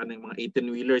haul nga kaning mga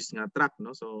 18-wheelers nga truck,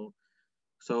 no? So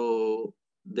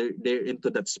they're into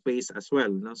that space as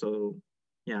well, no? So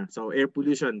yeah, so air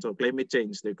pollution, so climate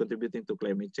change, they're contributing to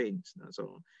climate change, no?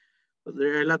 So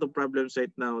there are a lot of problems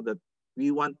right now that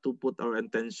we want to put our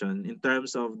attention in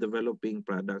terms of developing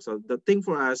products. So the thing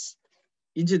for us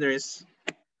engineers,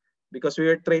 because we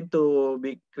are trained to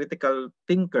be critical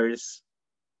thinkers,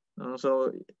 no?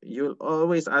 So you'll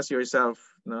always ask yourself,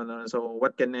 so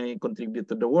what can I contribute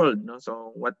to the world? No?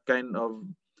 So what kind of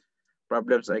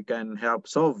problems I can help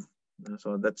solve? No?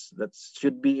 So that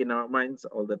should be in our minds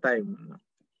all the time. No?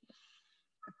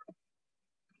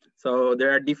 So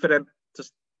there are different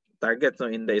targets, no,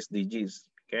 in the SDGs.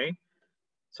 Okay,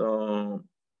 so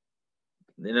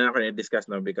we're not going to discuss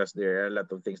now because there are a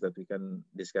lot of things that we can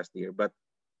discuss here. But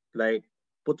like,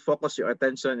 put focus your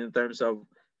attention in terms of,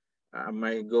 am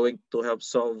I going to help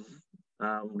solve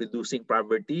reducing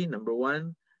poverty? Number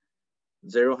one,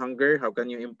 zero hunger. How can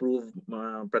you improve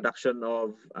production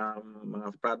of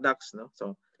mga products? No,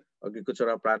 so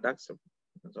agricultural products.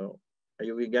 So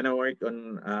are we gonna work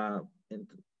on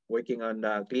working on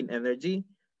clean energy?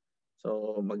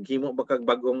 So maghimo ba kag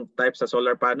bagong type sa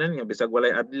solar panel nga bisag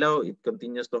walay adlaw, it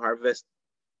continues to harvest.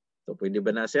 So pwede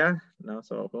ba na siya? No,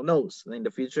 so who knows in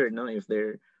the future, no, if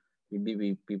there will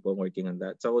be people working on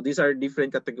that. So these are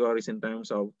different categories in terms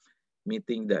of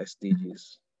meeting the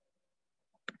SDGs.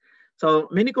 So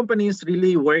many companies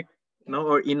really work, no,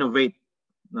 or innovate.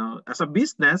 No, as a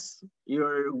business,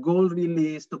 your goal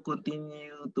really is to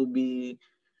continue to be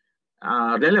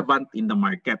relevant in the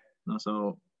market. No,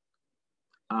 so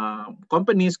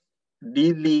companies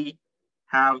really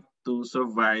have to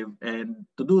survive, and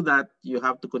to do that, you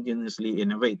have to continuously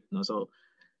innovate. No, so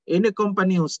any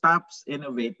company who stops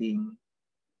innovating,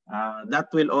 that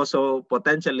will also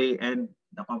potentially end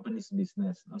the company's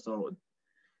business. No? So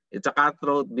it's a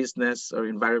cutthroat business or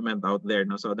environment out there,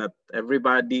 no? So that every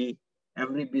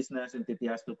business entity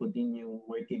has to continue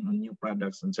working on new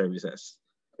products and services.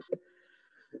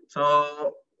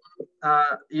 So,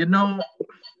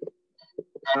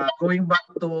 going back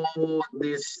to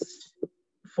this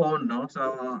phone, no?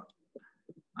 So,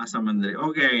 asa man diri.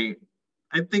 Okay,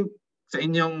 I think sa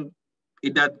inyong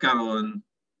edad karon,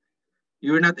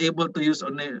 you're not able to use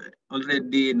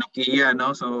already Nokia,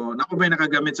 no? So, nako ba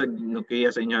nakagamit sa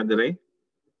Nokia sa inyo dire?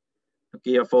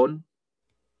 Nokia phone?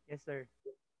 Yes, sir.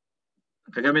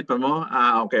 Kagamit pa mo?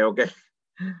 Okay, okay.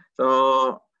 So,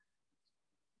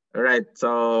 all right.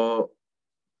 So,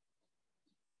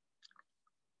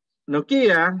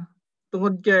 Nokia,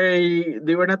 tungod kay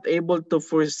they were not able to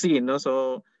foresee, no?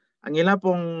 So, ang ila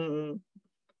pong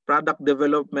product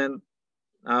development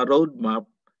roadmap,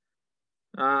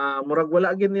 murag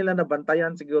wala gid nila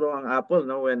nabantayan siguro ang Apple,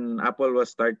 no, when Apple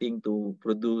was starting to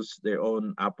produce their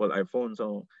own Apple iPhone.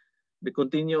 So, they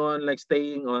continue on like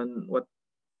staying on what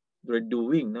they're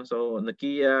doing, no? So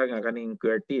Nokia nga kaning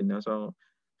QWERTY, no? So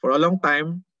for a long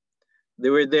time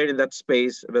they were there in that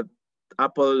space, but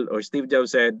Apple or Steve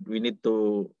Jobs said we need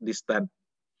to distance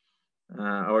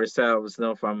ourselves,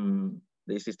 no, from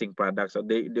the existing products. So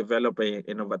they develop a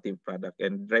innovative product,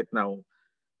 and right now,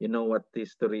 you know what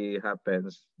history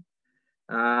happens.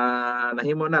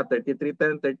 Nahimo na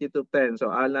 3310, 3210.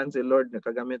 So Alan, si Lord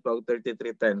nakagamit pa og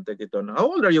 3310, 32.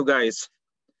 How old are you guys?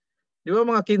 Di ba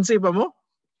mga 15 pa mo?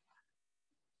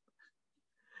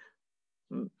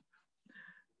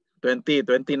 20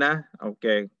 na?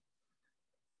 Okay.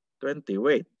 20,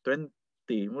 wait, 20.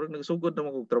 Murag nagsugod na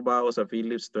mo kog trabaho sa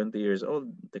Philips, 20 years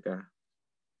old. Teka.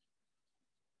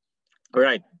 All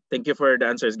right. Thank you for the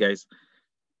answers, guys.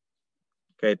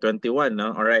 Okay, 21,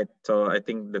 no? All right. So I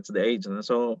think that's the age. No?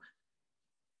 So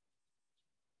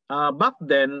back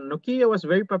then, Nokia was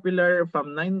very popular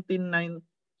from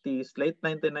 1990s, late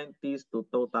 1990s to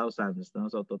 2000s, no?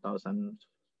 So 2007,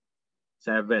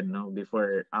 no?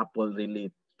 Before Apple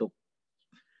really took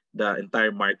the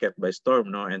entire market by storm,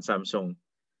 no? And Samsung.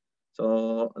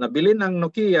 So nabilin ng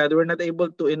Nokia, they were not able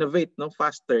to innovate, no,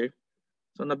 faster.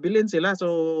 So nabilin sila.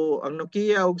 So ang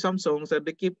Nokia ug Samsung, so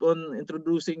they keep on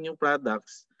introducing new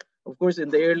products. Of course,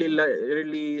 in the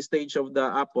early stage of the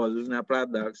Apple na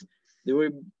products, they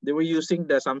were using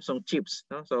the Samsung chips,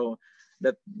 no? So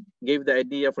that gave the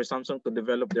idea for Samsung to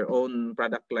develop their own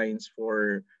product lines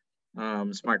for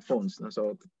smartphones, no?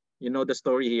 So you know the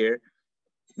story here.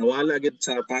 Nawala gid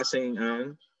sa passing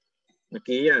ang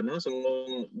Nokia, no?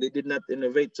 So they did not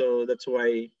innovate. So that's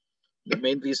why the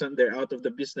main reason they're out of the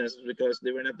business is because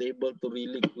they were not able to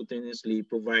really continuously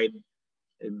provide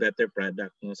a better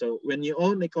product. No? So when you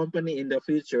own a company in the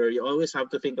future, you always have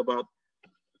to think about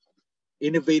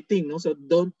innovating. No? So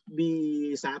don't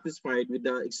be satisfied with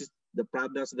the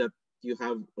products that you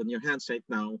have on your hands right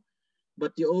now,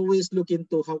 but you always look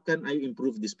into how can I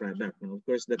improve this product. Of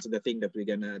course, that's the thing that we're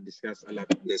gonna discuss a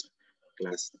lot in this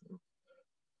class.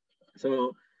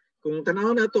 So, kung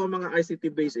tanaw na to ang mga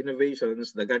ICT-based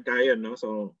innovations, daghan kayo, no?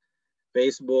 So,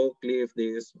 Facebook, Cliff,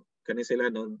 this, kani sila,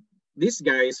 no? These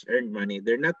guys earn money.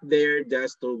 They're not there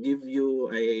just to give you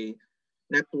a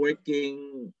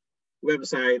networking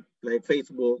website like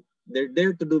Facebook. They're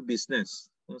there to do business.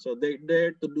 So they're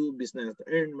there to do business, to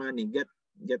earn money, get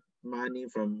money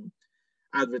from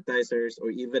advertisers or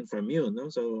even from you,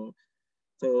 no? So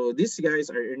these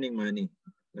guys are earning money.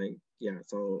 Like, yeah,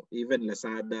 so even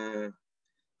Lazada,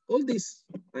 all these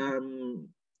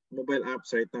mobile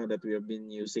apps right now that we have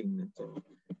been using, so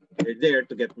they're there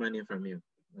to get money from you.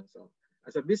 So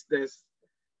as a business,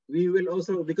 we will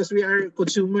also, because we are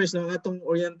consumers, no, atong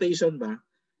orientation ba,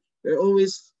 we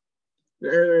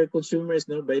are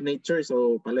consumers, no, by nature.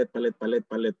 So palit.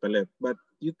 But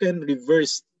you can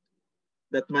reverse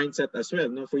that mindset as well,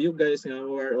 no? For you guys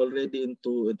who are already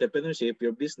into entrepreneurship,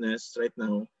 your business right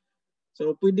now,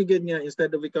 so pwede ganyan,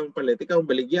 instead of ikaw palit, ikaw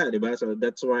baligya, di ba? So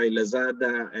that's why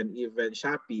Lazada and even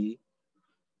Shopee,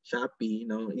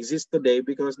 no, exist today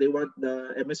because they want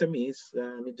the MSMEs,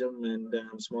 medium and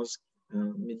small,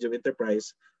 medium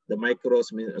enterprise, the micro,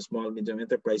 small, medium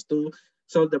enterprise to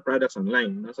sell the products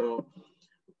online. No? So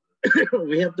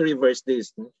we have to reverse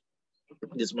this, no?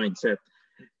 This mindset,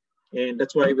 and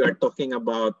that's why we are talking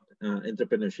about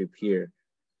entrepreneurship here.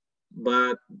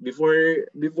 But before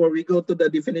we go to the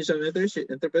definition of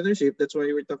entrepreneurship, that's why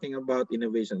we're talking about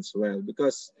innovation as well,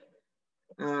 because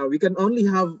we can only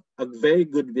have a very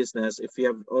good business if we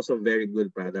have also very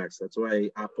good products. That's why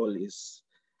Apple is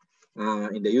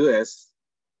in the US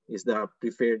is the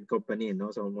preferred company,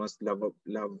 no? So most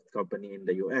loved company in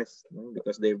the US, no?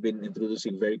 Because they've been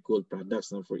introducing very cool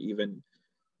products, no? For even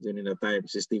during the time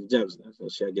si Steve Jobs, no? So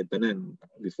siya gitanan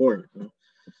before, no?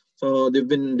 So they've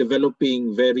been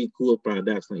developing very cool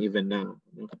products, no? Even now,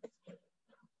 no?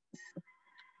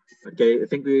 Okay, I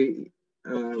think we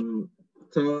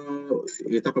so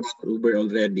you talk about Uber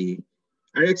already.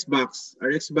 RXBox.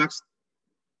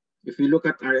 If you look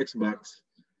at RXBox,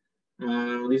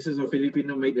 this is a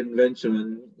Filipino-made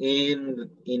invention in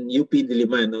UP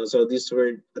Diliman. No? So these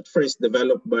were at first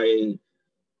developed by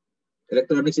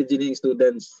electronics engineering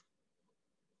students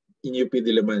in UP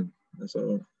Diliman.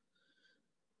 So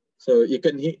you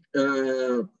can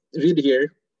read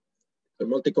here a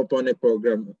multi-component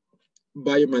program,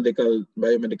 biomedical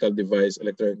device,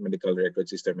 electronic medical record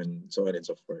system, and so on and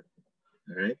so forth.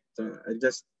 All right. So I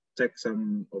just check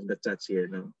some of the chats here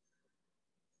now.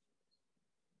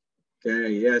 Okay.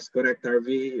 Yes, correct,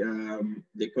 Harvey.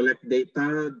 They collect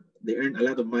data. They earn a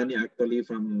lot of money actually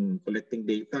from collecting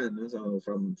data. No? So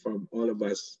from all of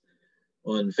us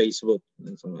on Facebook.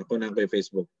 So ako na ko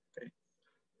Facebook. Okay.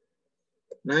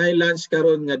 Na-launch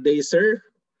karon nga day, sir.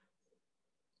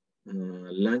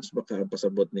 Launch baka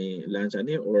pasabot ni launch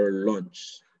ani or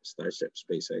launch Starship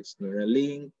SpaceX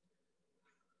Neuralink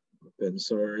open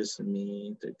source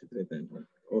me 3310.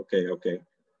 Okay,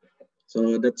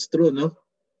 so that's true, no?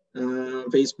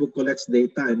 Facebook collects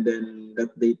data and then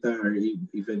that data are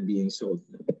even being sold.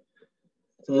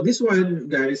 So this one,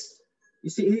 guys, you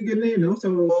see again, no?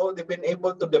 So they've been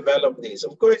able to develop this.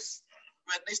 Of course,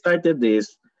 when they started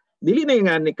this, dili na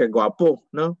nga ni kagwapo,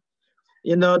 no?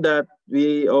 You know that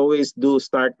we always do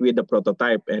start with the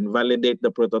prototype and validate the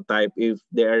prototype if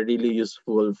they are really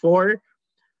useful for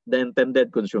the intended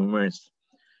consumers.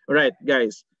 All right,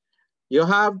 guys, you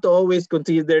have to always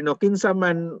consider no kinsa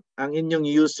man ang inyong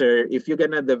user if you're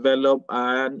gonna develop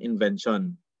an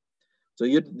invention. So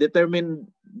you determine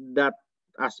that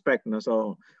aspect, no?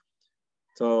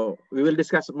 So we will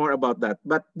discuss more about that.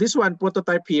 But this one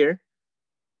prototype here.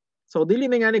 So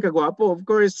dili na nga ni kagwapo. Of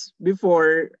course,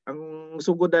 before ang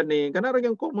sugodan ni kanara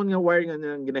yung common nga wire nga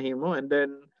ginahimo, and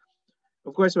then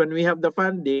of course when we have the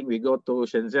funding, we go to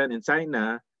Shenzhen in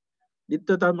China.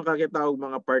 Dito tayo makakita og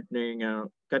mga partner nga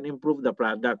can improve the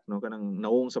product, no, kanang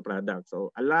naung sa product.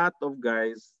 So a lot of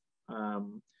guys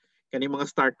kani mga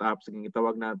startups nga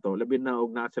gitawag nato, labi na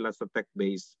og na sila sa tech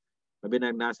base, labi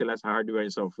na sila sa hardware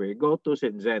and software. Go to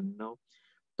Shenzhen, no,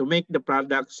 to make the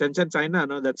product. Shenzhen, China,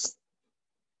 no, that's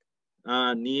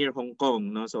near Hong Kong,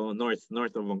 no? So north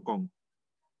of Hong Kong.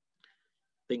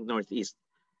 Think northeast.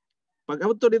 Pag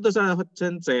auto dito sa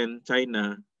Shenzhen,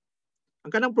 China, ang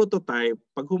kanang prototype,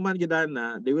 pag human gyud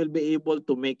na, they will be able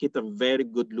to make it a very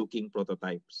good looking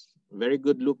prototypes. Very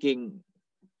good looking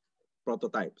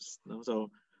prototypes, no?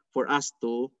 So for us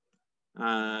to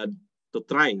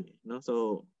try, no?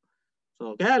 So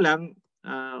kaya lang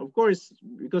of course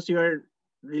because you are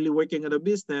really working on a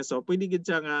business, so pwede gid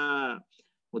siya nga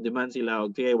mo demand sila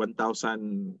okay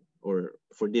 1,000 or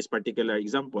for this particular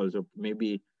example so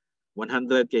maybe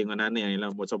 100 kay nganani ay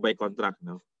lang mo so by contract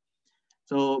no.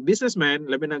 So businessman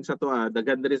labi nang sa tuwa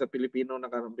daghan diri sa Pilipino na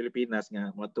karong Pilipinas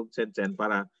nga matug sen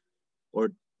para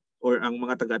or ang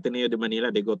mga taga Ateneo de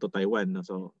Manila they go to Taiwan no?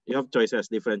 So you have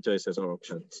choices, different choices or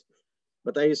options.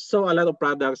 But I saw a lot of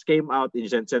products came out in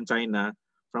Shenzhen, China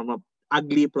from a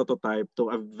ugly prototype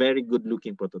to a very good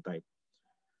looking prototype.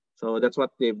 So that's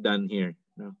what they've done here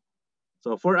no?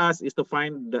 So for us is to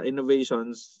find the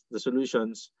innovations, the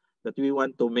solutions that we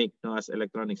want to make no, as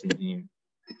electronics engineer.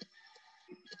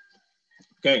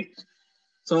 Okay.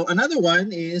 So another one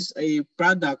is a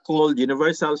product called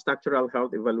Universal Structural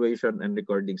Health Evaluation and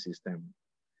Recording System.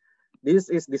 This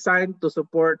is designed to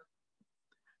support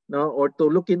no, or to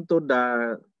look into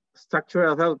the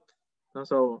structural health. No?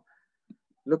 So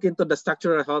look into the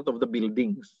structural health of the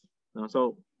buildings. No?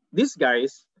 So these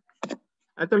guys,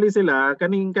 actually sila,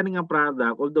 kaning ang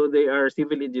product, although they are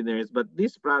civil engineers, but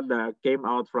this product came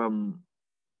out from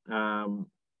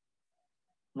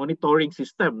monitoring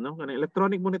system, no?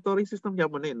 Electronic monitoring system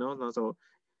no? So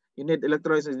you need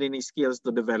electronics engineering skills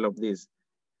to develop this.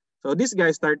 So this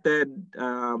guy started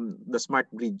the smart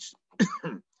bridge.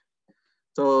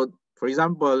 So for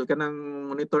example, kanang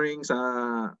monitoring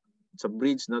sa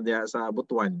bridge no diya sa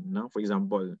Butuan, no? For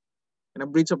example,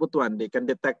 kanang bridge sa Butuan, they can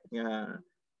detect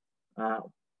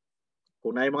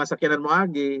kung na mga sakyanan mo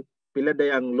agi, pila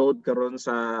day ang load karon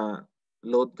sa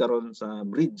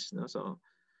bridge, no? So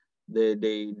they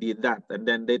did that and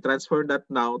then they transfer that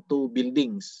now to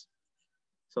buildings.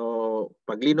 So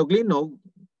pag linog-linog,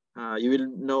 you will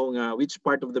know which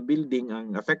part of the building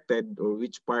ang affected or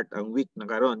which part ang weak na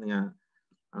karon nga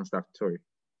ang structure.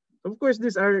 Of course,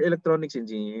 these are electronics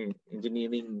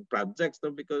engineering projects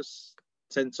no? Because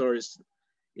sensors,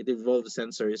 it involves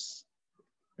sensors,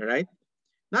 right?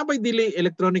 Nabay dili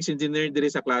electronics engineer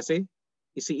dire sa klase?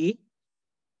 ECE?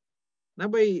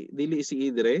 Nabay dili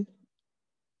ECE dire?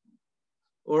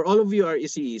 Or all of you are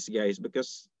ECEs, guys,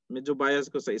 because medyo bias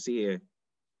ko sa ECE.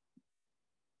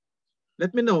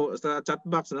 Let me know sa chat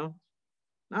box, no?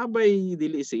 Nabay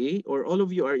dili ECE or all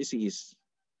of you are ECEs?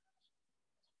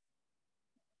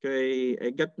 Okay,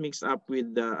 I got mixed up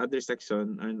with the other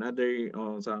section and other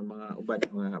sa mga uban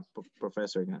mga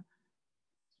professor nga.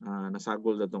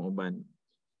 Nasagol na tong uban.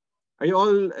 Are you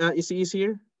all ECEs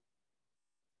here?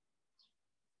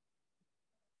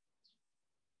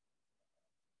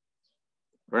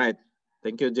 Right.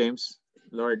 Thank you, James.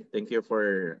 Lord, thank you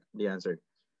for the answer.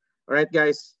 All right,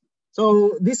 guys.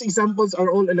 So these examples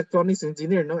are all electronics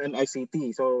engineer, no, and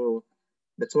ICT. So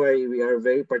that's why we are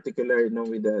very particular, you know,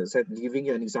 with giving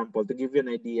you an example to give you an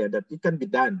idea that it can be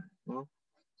done. No?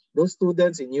 Those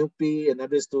students in UP and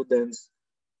other students,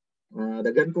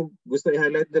 dagan ko gusto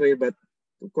i-highlight dire, but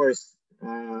of course,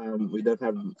 we don't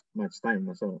have much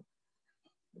time. So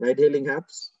ride-hailing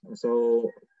apps. So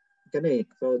kani.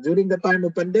 So during the time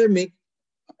of pandemic,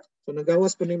 so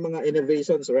nagawas po ng mga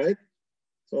innovations, right?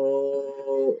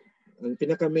 So ang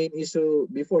pinaka main issue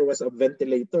before was a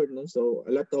ventilator, no? So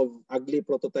a lot of ugly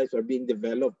prototypes are being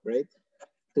developed, right?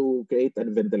 To create a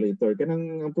ventilator.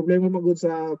 Kanang ang problema magud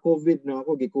sa COVID, no?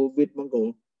 Ako gi-COVID man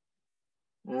ko.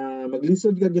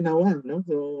 Maglisod ka ginawa, no?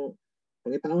 So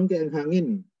pangitaon kay ang hangin.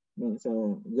 No?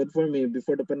 So good for me,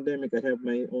 before the pandemic I have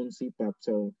my own CPAP.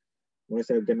 So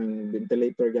masag ka ng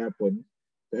ventilator gapon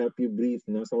to help you breathe,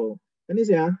 no? So kani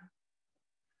siya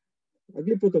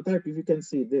ugly prototype if you can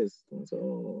see this.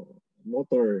 So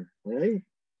motor, right?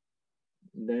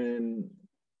 Then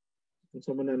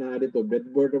so man na dito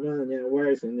bedboard naman niya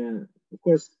wires niya. Of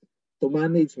course to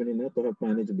manage man to help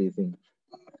manage breathing.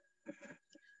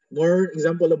 More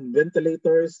example of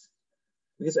ventilators,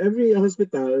 because every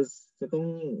hospitals,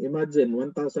 itong imagine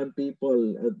 1,000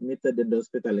 people admitted in the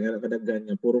hospital nga kadaghan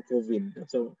niya puro COVID.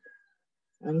 So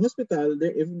ang hospital,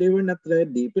 if they were not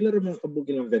ready, pila ra man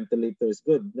kabugil ang ventilators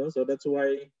good, no? So that's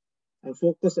why ang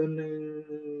focus on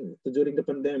during the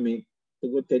pandemic,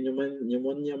 tugod kay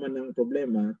pneumonia man ang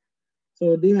problema.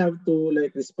 So they have to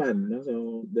like respond, no?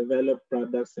 So develop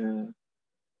products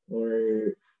or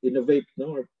innovate,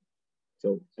 no?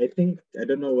 So I think I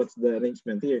don't know what's the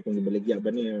arrangement here kung ibaligya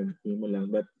ba niya mo lang,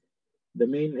 but the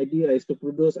main idea is to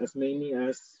produce as many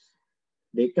as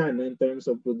they can in terms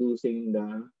of producing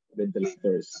the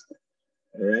ventilators.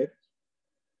 All right.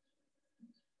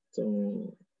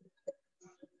 So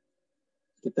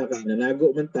kita ka nanago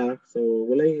man ta. So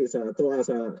walay sa ato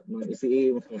sa mga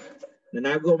ECE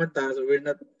nanago man ta. So we're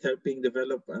not helping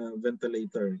develop a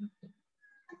ventilator.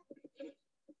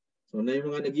 So na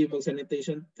yung mga nag-give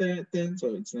sanitation 10,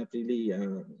 so it's not really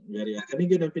very, ano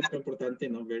yun ang pinaka-importante,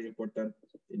 no? Very important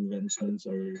inventions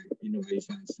or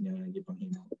innovations nga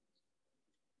gipanghimo.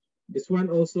 This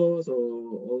one also,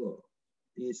 so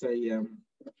is a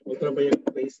ultraviolet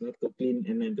place, no, to clean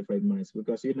N95 mask,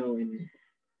 because you know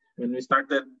when we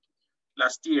started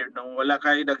last year, nung wala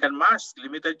kayo daghan mask,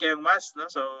 limited kayong mask,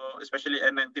 no, so especially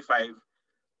N95,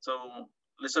 so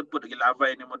lisod po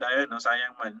gilabay ni mo dayon, no,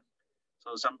 sayang man.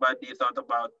 So somebody thought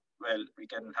about, well, we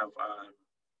can have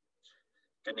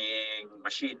kaning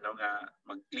machine, no, nga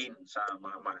mag-clean sa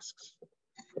mga masks.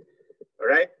 All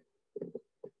right.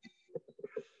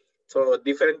 So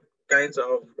different kinds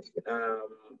of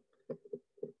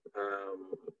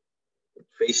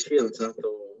face shields, no,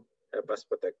 to help us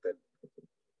protected.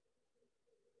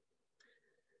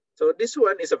 So this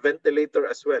one is a ventilator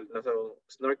as well. No? So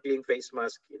snorkeling face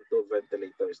mask into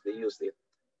ventilators, they used it.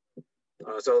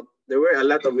 So there were a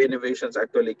lot of innovations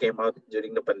actually came out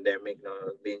during the pandemic, no,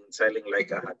 being selling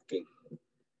like a hotcake.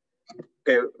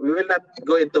 Okay, we will not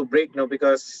go into break now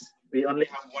because we only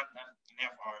have 1.5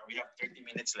 hour. We have 30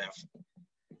 minutes left.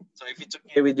 So if it's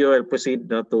okay with you, I'll proceed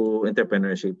now to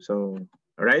entrepreneurship. So,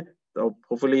 all right. So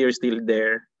hopefully you're still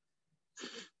there.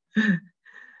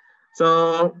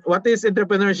 So what is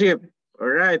entrepreneurship? All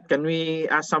right. Can we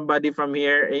ask somebody from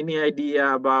here any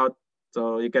idea about?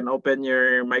 So you can open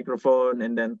your microphone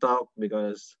and then talk,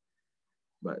 because,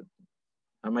 but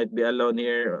I might be alone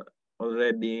here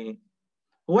already.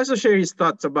 Who wants to share his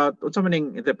thoughts about unsa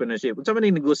maning entrepreneurship? Unsa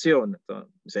maning negosyo? So,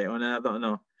 say una na to,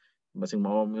 no? Basing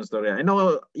mao mo storya. I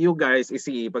know you guys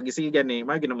isi pag isi gani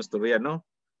magi na mo storya, no?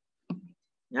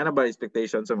 Yan na ba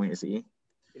expectations sa mga isi?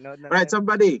 Right,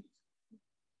 somebody.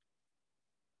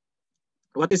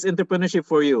 What is entrepreneurship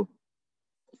for you?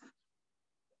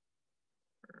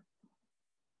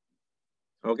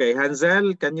 Okay,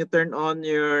 Hansel, can you turn on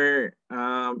your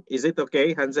is it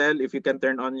okay, Hansel, if you can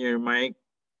turn on your mic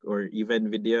or even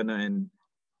video na and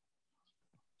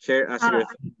share us your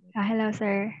hello,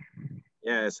 sir.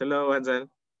 Yes, hello, Hansel.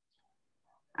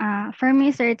 For me,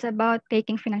 sir, it's about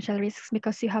taking financial risks,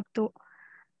 because you have to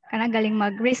kanang galing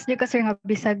mag-risk jud ka, sir, nga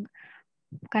bisag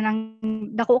kanang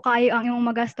dako kayo ang imong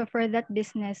magasto for that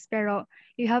business, pero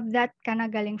you have that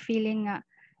kanang galing feeling nga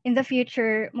in the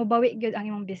future mobawi gyud ang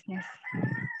imong business.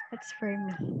 That's for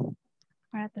me.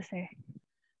 Marato, sir.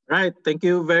 Right, thank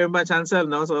you very much, Hansel.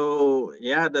 No, so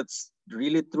yeah, that's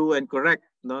really true and correct.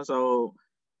 No, so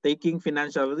taking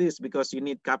financial risk because you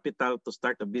need capital to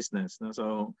start a business. No,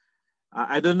 so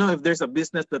I don't know if there's a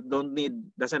business that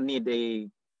doesn't need a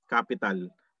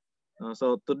capital. No,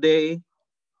 so today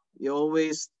you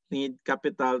always need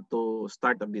capital to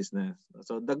start a business.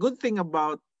 So the good thing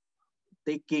about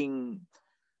taking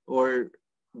or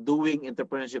doing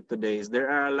entrepreneurship today is there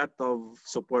are a lot of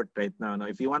support right now. Now,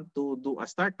 if you want to do a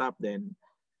startup, then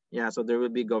yeah, so there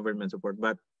will be government support,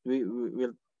 but we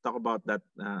will talk about that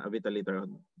a bit later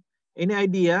on. Any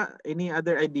idea? Any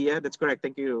other idea? That's correct.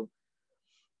 Thank you,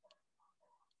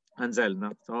 Ansel.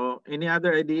 No? So any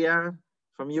other idea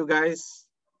from you guys?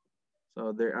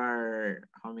 So there are,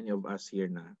 how many of us here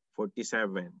now?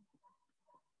 47.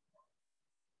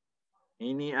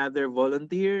 Any other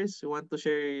volunteers who want to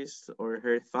share his or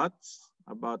her thoughts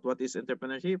about what is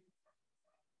entrepreneurship?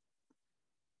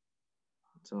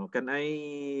 So can I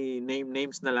name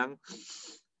names na lang?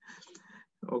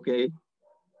 Okay.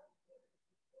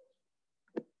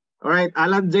 All right,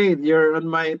 Alan Jade, you're on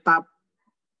my top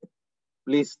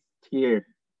list here.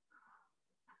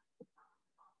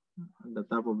 On the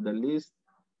top of the list.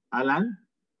 Alan?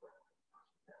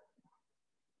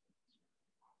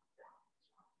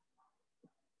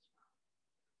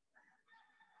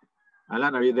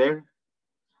 Alan, are you there?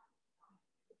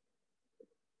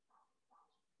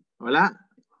 Wala?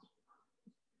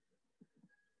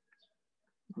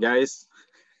 Guys,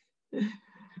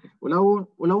 wala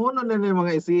na yung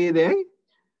mga isi there.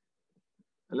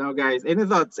 Hello guys, any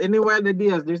thoughts? Any wild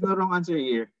ideas? There's no wrong answer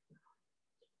here.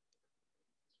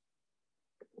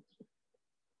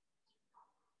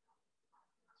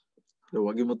 So,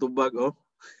 wag mo tubag, oh.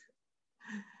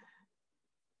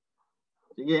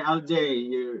 Sige, LJ,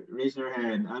 you raise your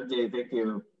hand. LJ, thank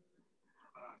you.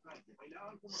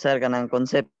 Sir, kanang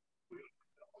concept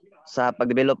sa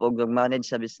pag-develop o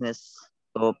manage sa business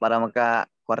so para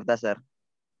magka-kwarta, sir.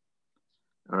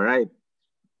 All right.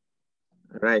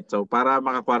 All right. So para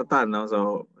makakwarta, no?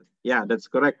 So yeah,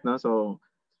 that's correct, no? So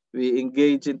we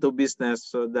engage into business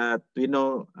so that we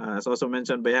know, as also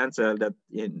mentioned by Hansel, that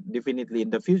definitely in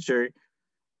the future,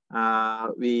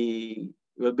 we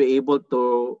will be able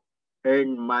to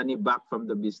earn money back from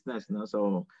the business, no?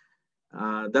 So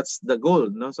that's the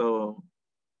goal, no? So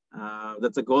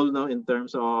that's a goal, no, in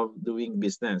terms of doing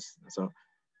business. So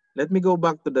let me go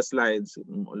back to the slides.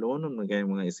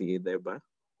 Mga isi, diba?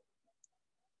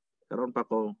 Karon pa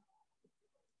ko.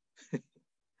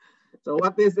 So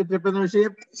what is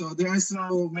entrepreneurship? So there are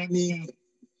so many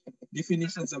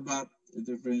definitions about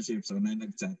entrepreneurship. So na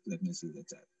nag-chat. Let me see the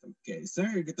chat. Okay, sir,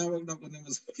 gitawag na ko ni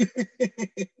mo.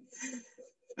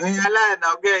 Ay, Alan.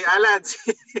 Okay, Alan.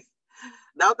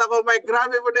 Daot ako, may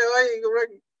grabe mo na.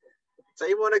 Oy, sa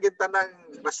imo na kita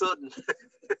ng basod.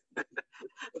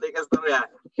 Hindi ka storya.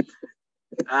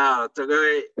 So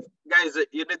guys,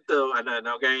 you need to,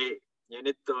 okay, you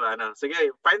need to, sige,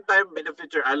 find time in the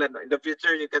future, Alan. In the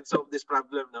future, you can solve this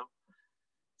problem, no?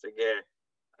 Sige.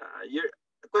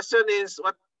 The question is,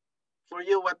 for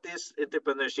you, what is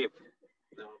entrepreneurship?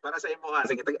 No, para sa imo ha,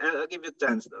 sige, I'll give you a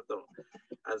chance to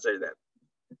answer that.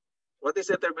 What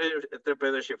is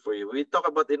entrepreneurship for you? We talk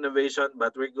about innovation,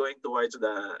 but we're going towards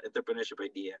the entrepreneurship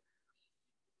idea.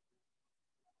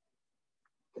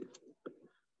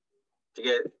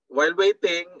 Sige, while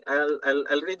waiting,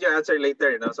 I'll read your answer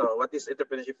later. No? So, what is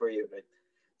entrepreneurship for you? Right?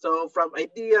 So, from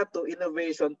idea to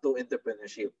innovation to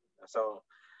entrepreneurship. So,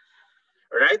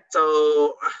 right.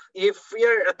 So, if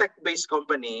we're a tech-based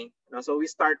company, so we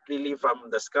start really from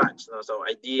the scratch. So,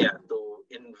 idea to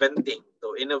inventing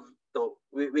to innovate. So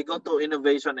we go to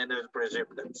innovation and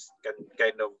entrepreneurship. That's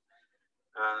kind of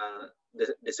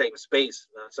the same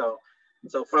space. So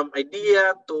from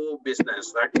idea to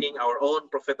business, starting our own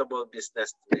profitable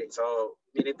business today. So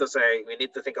we need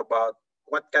to think about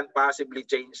what can possibly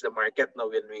change the market now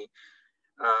when we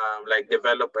like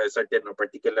develop a certain or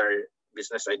particular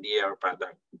business idea or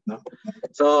product. No?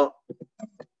 So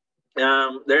there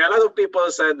are a lot of people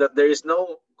said that there is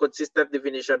no consistent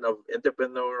definition of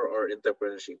entrepreneur or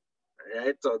entrepreneurship.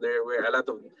 Right, so there were a lot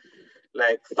of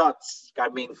like thoughts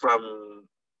coming from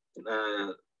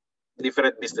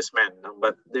different businessmen,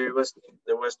 but there was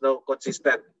no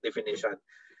consistent definition.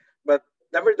 But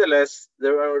nevertheless,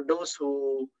 there are those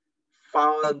who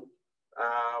found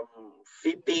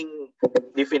fitting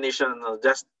definition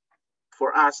just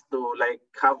for us to like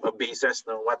have a basis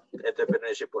on what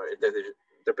entrepreneurship or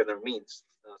entrepreneur means.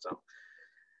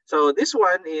 So this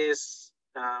one is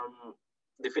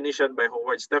definition by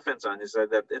Howard Stephenson is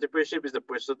that entrepreneurship is the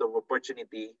pursuit of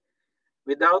opportunity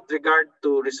without regard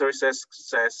to resources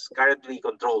currently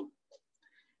controlled,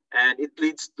 and it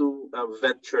leads to a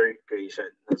venture creation.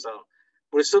 So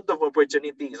pursuit of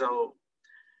opportunity. So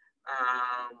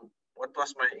what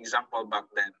was my example back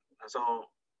then? So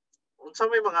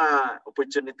may mga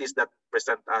opportunities that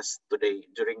present us today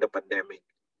during the pandemic.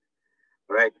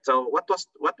 Right. So what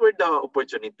were the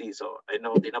opportunities? So I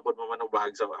know dinapod mo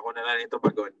manubag. So ako na lang ito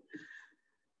bagon.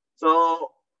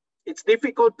 So it's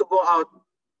difficult to go out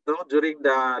during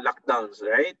the lockdowns,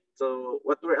 right? So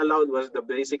what we're allowed was the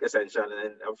basic essential,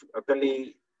 and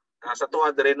actually sa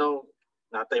tuwa rin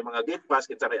natay mga gate pass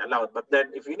kinsa rin allowed. But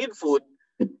then if you need food,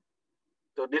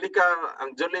 so dili ka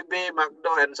ang Jollibee,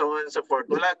 McDo, and so on and so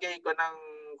forth. Wala kay ko nang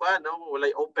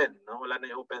wala open, wala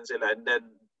na open sila, and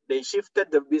then they shifted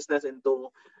the business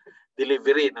into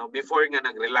delivery before nga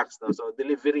nag-relax so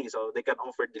delivery, so they can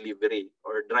offer delivery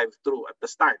or drive-through at the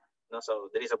start so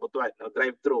there is a butuan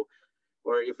drive-through,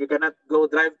 or if you cannot go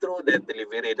drive-through, then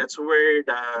delivery. That's where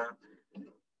the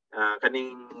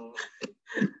kaning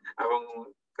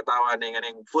akong katawa ni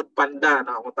kaning food panda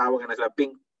akong tawag na sila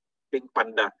pink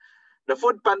panda, the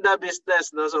food panda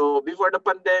business so before the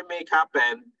pandemic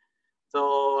happened.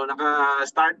 So,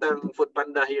 naka-start ang Food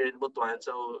Panda here in Butuan.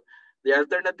 So, the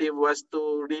alternative was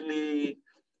to really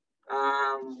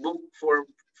book for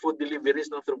food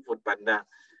deliveries through Food Panda.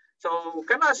 So,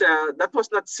 that was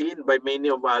not seen by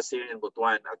many of us here in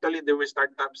Butuan. Actually, there were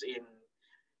startups in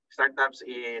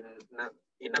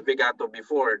Navigato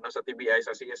before, sa TBI,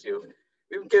 sa CSU.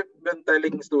 We kept been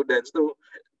telling students to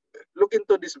look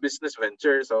into this business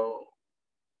venture. So,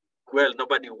 well,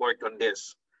 nobody worked on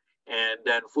this. And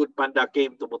then Food Panda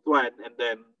came to Butuan, and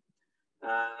then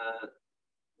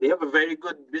they have a very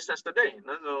good business today.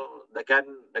 So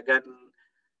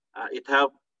it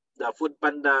helped the Food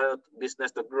Panda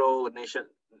business to grow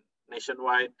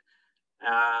nationwide.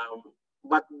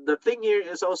 But the thing here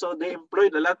is also they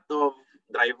employed a lot of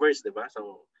drivers, diba?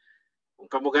 So kung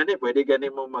kamo gani, pwede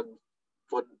gani mo mag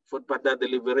food Panda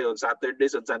delivery on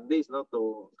Saturdays and Sundays,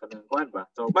 to kanang kuan ba.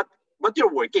 So but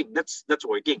you're working. That's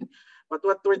working. But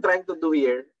what we're trying to do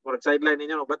here, or sideline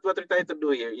ninyo, but what we're trying to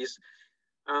do here is,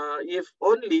 if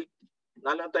only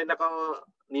nalang tayo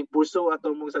ni-pursue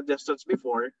atong mga suggestions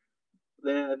before,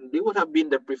 then they would have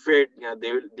been the preferred nga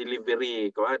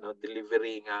delivery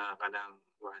delivery nga kanang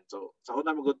kuan. So sa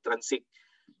una mo good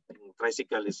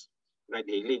tricycle is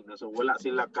ride hailing. So wala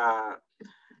sila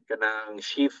kanang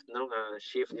shift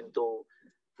shift into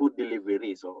food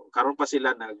delivery. So karon pa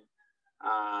sila nag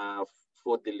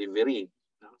food delivery.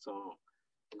 So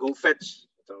go fetch.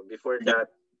 So before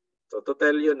that, so to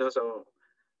tell you, no, so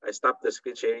I stopped the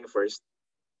screen sharing first.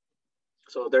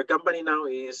 So their company now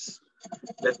is,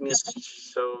 let me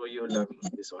show you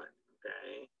this one.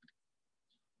 Okay.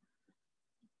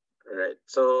 All right.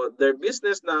 So their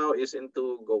business now is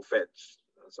into GoFetch.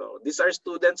 So these are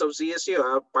students of CSU,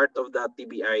 part of the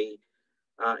TBI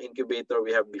incubator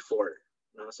we have before.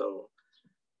 So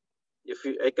if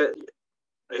you, I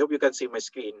hope you can see my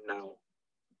screen now.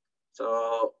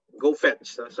 So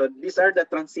GoFetch. So these are the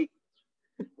Transit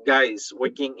guys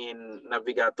working in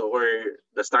Navigato, or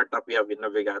the startup we have in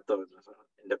Navigato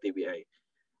in the TBI.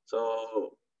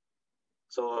 So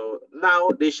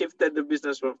now they shifted the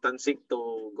business from Tansik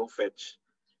to GoFetch.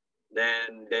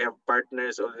 Then they have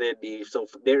partners already. So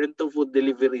they're into food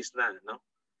deliveries na, no?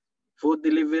 Food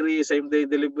delivery, same day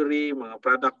delivery, mga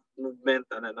product movement,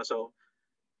 ano. So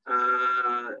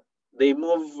they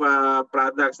move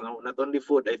products, no? Not only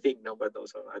food, I think, no, but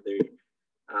also other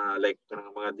like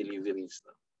mga deliveries,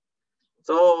 no?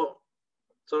 So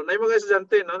na yung mga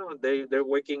estudyante, no? They're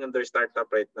working on their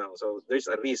startup right now. So there's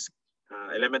a risk,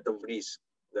 element of risk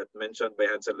that mentioned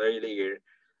by Hansel earlier,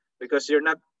 because you're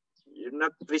not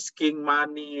risking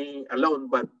money alone,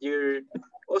 but you're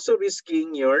also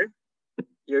risking your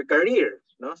career,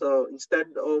 no? So instead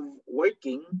of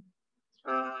working,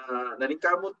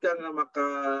 naningkamot ka nga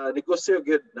maka-negosyo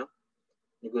good, no?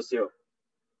 Negosyo.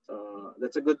 So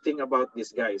that's a good thing about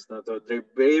these guys, no? So they're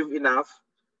brave enough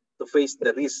to face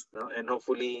the risk, no? And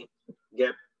hopefully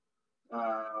get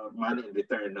money in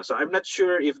return, no? So I'm not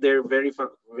sure if they're very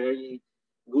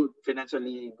good,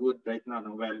 financially good right now,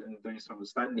 no? Well, in terms of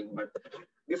standing, but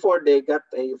before they got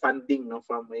a funding, no,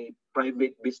 from a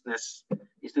private business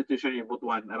institution in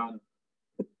Butuan, around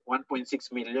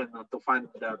 1.6 million, no, to fund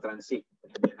the Transit.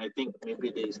 And I think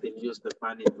maybe they still use the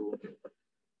money to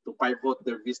pivot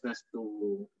their business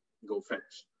to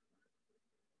GoFetch.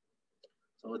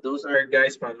 So those are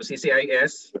guys from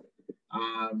CCIS,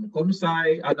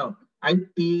 Comsci,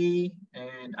 IT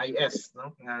and IS,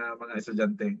 no, mga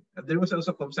estudyante. And there was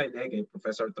also Comsci kay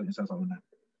Professor to isa sa una.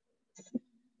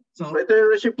 So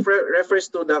entrepreneurship refers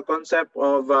to the concept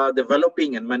of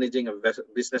developing and managing a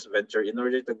business venture in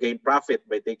order to gain profit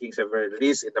by taking several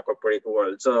risks in the corporate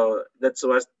world. So that's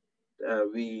what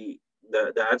the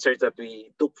answers that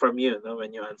we took from you, no,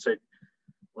 when you answered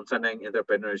unsa na yung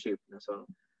entrepreneurship.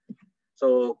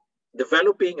 So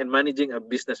developing and managing a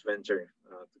business venture,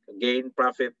 gain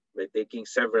profit by taking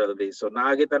several risks. So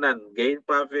naagitanan, gain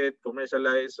profit,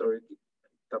 commercialize, or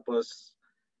tapos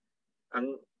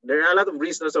there are a lot of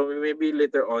risks, no? So maybe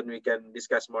later on we can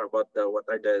discuss more about what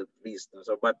are the risks, no?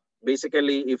 So but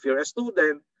basically, if you're a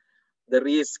student, the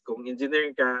risk, kung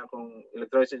engineer ka, kung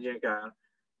electronics engineer ka,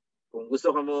 kung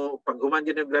gusto ka mo, pag human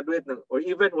ka nag-graduate, or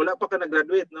even wala pa ka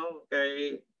nag-graduate, no?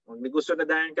 Kay negosyo na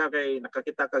dahil ka, kay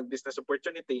nakakita kag business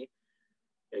opportunity,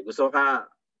 kay gusto ka,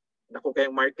 dako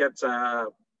kayong market sa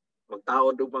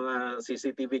magtaod og mga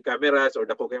CCTV cameras, or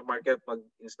dako kayong market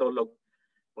mag-install og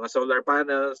mga solar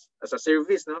panels as a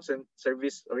service, no?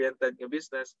 Service-oriented nga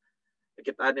business.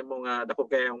 Nakita mo nga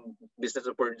dako kayong business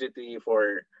opportunity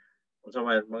for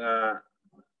mga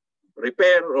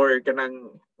repair or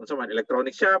kanang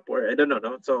electronic shop, or I don't know,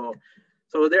 no?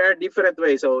 So there are different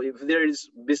ways. So if there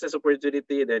is business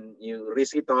opportunity, then you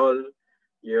risk it all,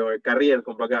 your career,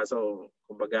 kumbaga. So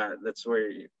kumbaga, that's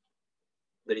where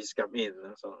the risk come in,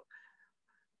 no? So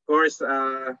of course,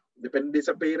 depende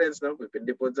sa parents, no?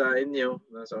 Depende po sa inyo,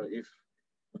 no? So if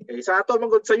sa ato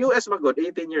magod sa US magod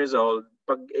 18 years old,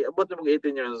 pag abot mo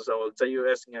 18 years old sa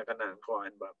US nga kanang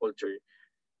kuan ba culture,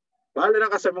 bahala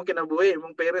na ka sa mong kinabuhi,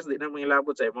 mong parents di na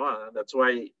mangilabot sa imo. That's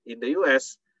why in the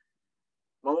US,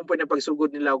 mao po na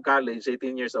pagsugod nila og college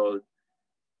 18 years old.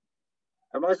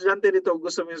 Ang mga estudyante dito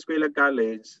gusto mo yung eskwela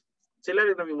college, sila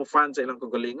rin namin mo fund sa ilang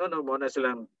kagalingon, no? Mo na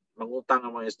silang mangutang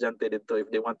ang mga estudyante dito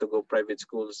if they want to go private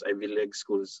schools, Ivy League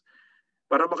schools,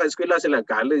 para maka-eskwela sila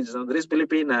college. No? There is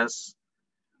Pilipinas,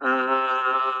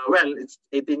 well, it's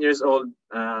 18 years old.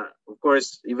 Of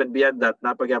course, even beyond that,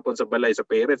 napagyapon sa balay sa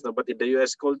parents, no? But in the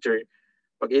US culture,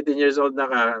 pag 18 years old na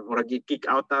ka, murag kick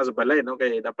out na sa balay, no?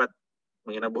 Kaya dapat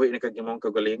manginabuhi na kag imong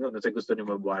kagalingon, no? Sa gusto ni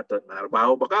mabuhaton.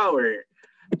 Narbaho ba ka or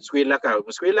eskwela ka?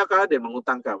 Eskwela ka, then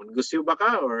mangutang ka. Gusto ba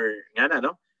ka or nga na,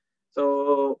 no?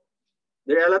 So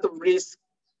there are a lot of risks.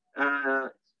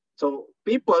 So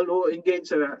people who engage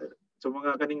sa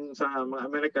mga kaning sa mga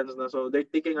Americans na, so they're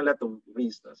taking a lot of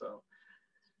risks na. So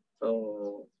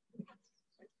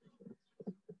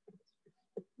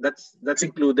that's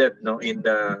included, no, in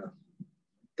the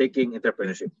taking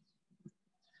entrepreneurship.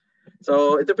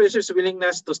 So entrepreneurship's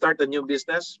willingness to start a new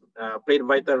business played a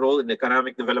vital role in the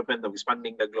economic development of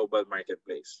expanding the global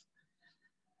marketplace.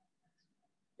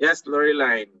 Yes,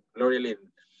 Lorelyn.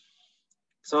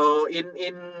 So in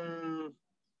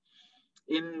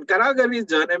Caraga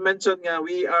region, I mentioned nga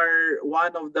we are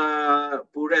one of the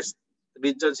poorest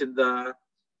regions in the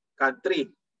country.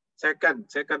 Second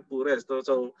poorest.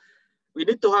 So we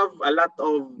need to have a lot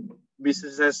of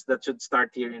businesses that should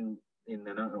start here in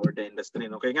or the industry.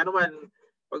 Okay, nga naman,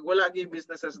 pag wala gyud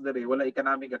businesses dere, wala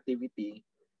economic activity,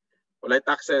 wala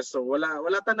taxes, so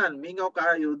wala tanan, mingaw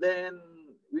kayo, then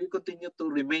we continue to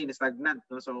remain stagnant.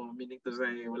 No? So meaning to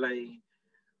say,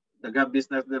 daghang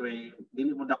business dere,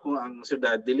 dili mo dako ang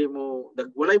syudad,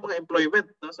 walay mga employment.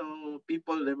 No? So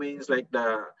people remains like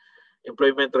the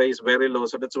employment rate is very low.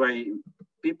 So that's why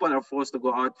people are forced to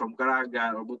go out from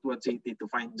Caraga or Butuan City to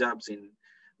find jobs in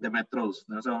the metros.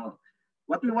 No? So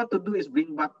what we want to do is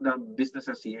bring back the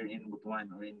businesses here in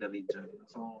Butuan or in the region.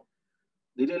 So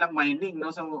dili lang mining.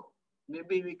 No? So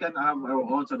maybe we can have our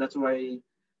own. So that's why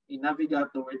in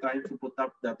Navigato, we're trying to put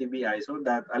up the TBI so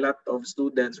that a lot of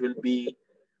students will be,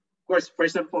 of course,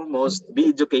 first and foremost, be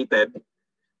educated,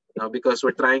 because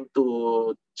we're trying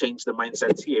to change the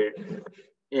mindsets here.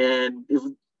 And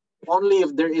only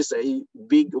if there is a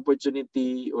big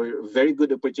opportunity or very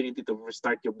good opportunity to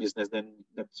start your business, then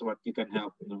that's what you can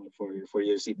help for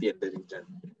your city and the region.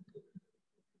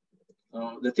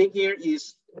 The thing here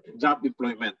is job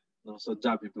employment. So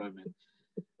job employment.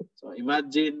 So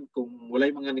imagine kung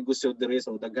walay mga negosyo dere,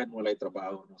 so daghan walay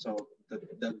trabaho. So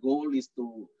the goal is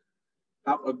to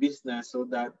have a business so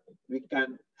that we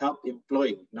can help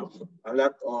employ a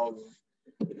lot of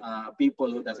people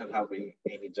who doesn't have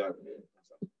any job.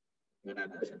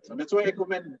 So that's why I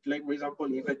commend, like for example,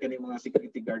 even kani mga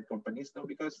security guard companies,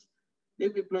 because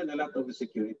they've employed a lot of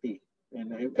security.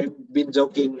 And I've been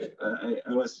joking. I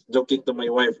was joking to my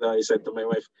wife. I said to my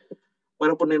wife,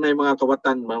 para po na yung mga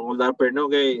kawatan, mga ulapper,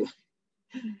 kay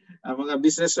ang mga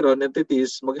business ron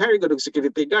entities mag-hire gud og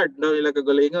security guard nila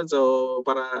kagalingon, so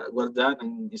para guardahan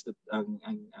ang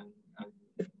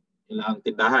ilang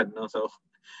tindahan,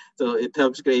 so it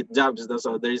helps create jobs,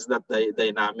 so there is that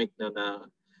dynamic na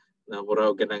mura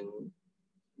ka ng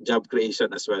job creation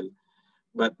as well,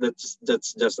 but that's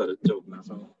just a joke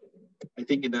so I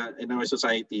think in our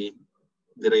society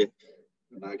dire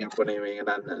nagapon na yung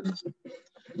mga.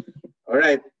 All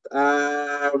right.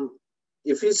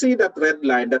 If you see that red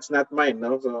line, that's not mine,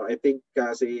 So I think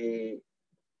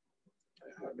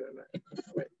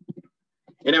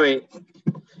anyway.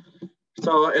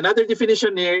 So another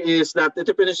definition here is that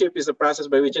entrepreneurship is a process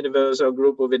by which individuals or a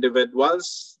group of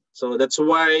individuals. So that's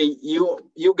why you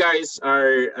guys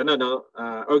are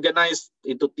organized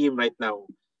into team right now.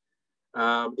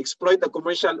 Exploit a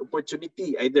commercial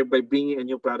opportunity either by bringing a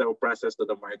new product or process to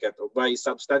the market or by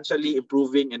substantially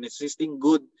improving an existing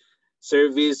good,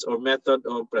 service, or method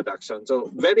of production. So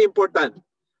very important.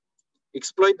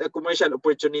 Exploit a commercial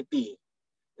opportunity.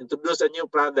 Introduce a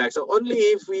new product. So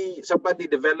only if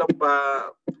somebody develop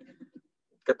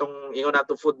katong ingon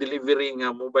nato food delivery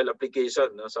mobile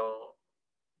application. So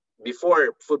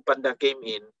before Food Panda came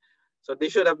in, so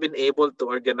they should have been able to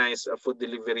organize a food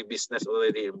delivery business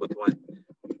already in Butuan.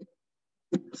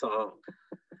 So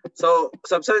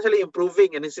substantially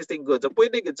improving an existing good. So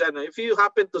pwede gid sana if you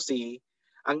happen to see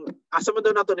ang asa man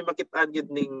daw nato ni makitaan gid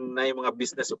ning na mga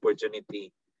business opportunity.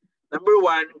 Number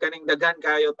one, kaning daghan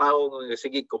kayo tao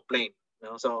sige complain,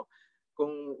 So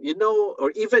kung or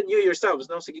even you yourselves,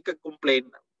 sige kag complain,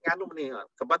 ngano man ni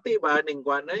kabati ba ning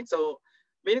kuanay. So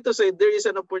meaning to say there is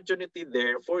an opportunity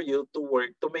there for you to work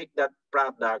to make that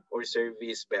product or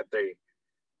service better.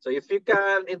 So if you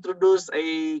can introduce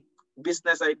a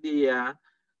business idea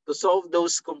to solve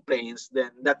those complaints,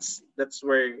 then that's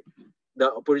where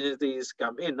the opportunities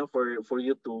come in for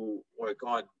you to work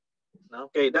on.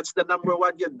 Okay, that's the number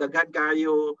one yun. Daghan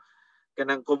kayo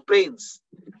kanang complaints.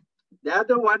 The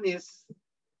other one is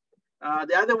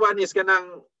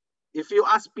kanang if you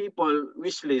ask people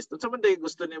wish list, unsa man day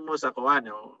gusto nimo sa kuan,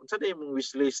 unsa day imong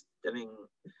wish list kaning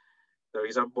for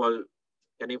example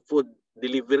kaning food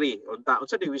delivery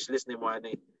unsa day wish list nimo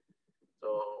ani. So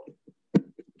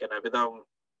kana bitaw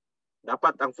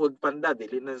dapat ang Food Panda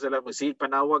dili na sila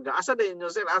panawag asa din nyo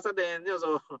sir, asa din nyo.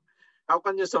 So how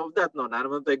can you solve that? Na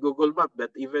naman tayo Google Map, but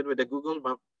even with the Google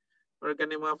Map or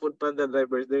kaning mga Food Panda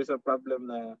drivers, there's a problem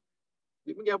na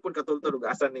di mo gyapon katultulog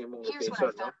asa ni imong location,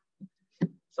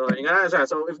 So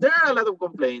if there are a lot of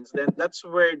complaints, then that's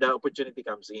where the opportunity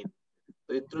comes in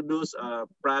to introduce a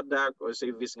product or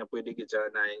service nga pwede gid siya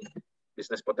na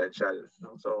business potential.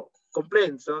 So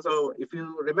complaints. So if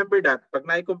you remember that, pag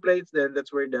may complaints, then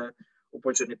that's where the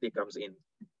opportunity comes in.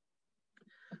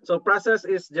 So process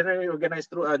is generally organized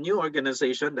through a new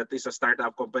organization that is a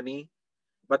startup company,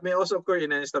 but may also occur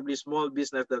in an established small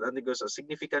business that undergoes a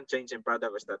significant change in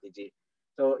product or strategy.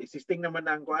 So existing naman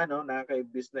ang kung ano, na kay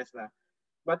business na.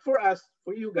 But for us,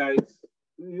 for you guys,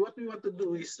 what we want to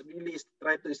do is really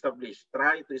try to establish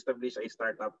a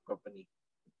startup company,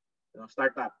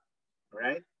 startup,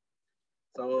 right?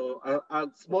 So a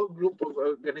small group of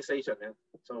organization.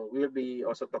 So we'll be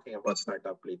also talking about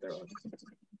startup later on.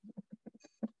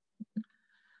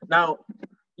 Now,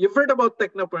 you've heard about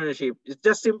technopreneurship. It's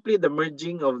just simply the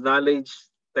merging of knowledge,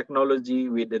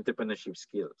 technology with entrepreneurship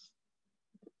skills,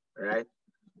 right?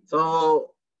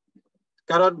 So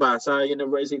karon ba sa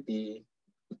university,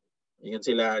 yun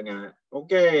sila nga,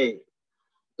 okay,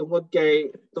 tungod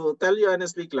kay, to tell you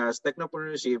honestly class,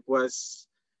 technopreneurship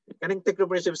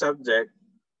technopreneurship subject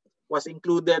was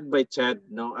included by CHED,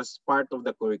 no, as part of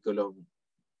the curriculum.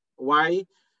 Why?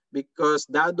 Because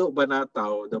Dado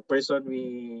Banataw, the person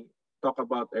we talked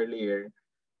about earlier,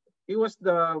 he was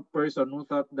the person who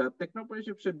thought that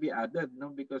technopreneurship should be added,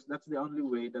 no, because that's the only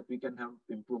way that we can help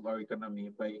improve our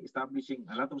economy by establishing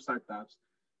a lot of startups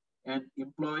and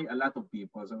employ a lot of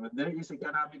people. So when there is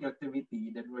economic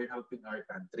activity, then we're helping our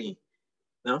country.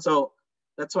 No, so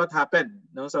that's what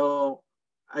happened. No, so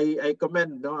I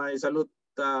commend, no, I salute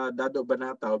Dado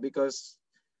Banataw because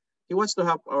he wants to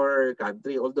help our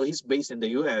country, although he's based in the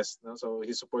US. No, so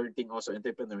he's supporting also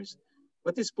entrepreneurs,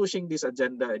 but he's pushing this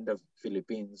agenda in the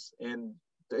Philippines and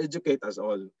to educate us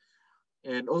all.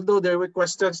 And although there were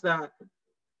questions na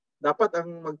dapat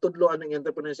ang magtudloan ng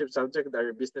entrepreneurship subject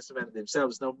are businessmen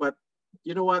themselves, no? But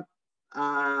you know what?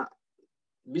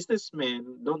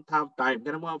 Businessmen don't have time.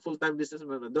 Kaya mga full-time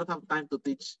businessmen don't have time to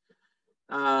teach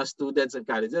students and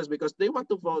colleges because they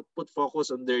want to put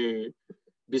focus on their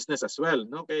business as well,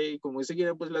 no? Kay kung sige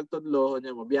na po sila tudlo,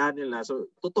 mabiyahan nila.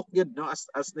 So tutok yun, no?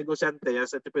 As negosyante,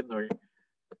 as entrepreneur,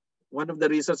 one of the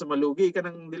reasons sa malugi ka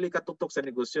nang dili ka tutok sa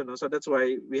negosyo, no? So that's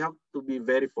why we have to be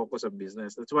very focused on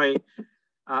business. That's why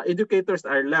educators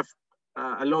are left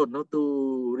alone, no,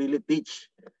 to really teach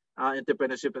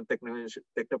entrepreneurship and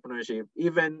technopreneurship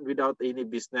even without any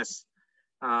business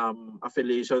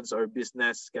affiliations or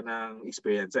business kanang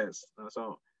experiences.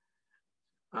 So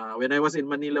when I was in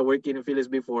Manila working in Philippines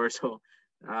before, so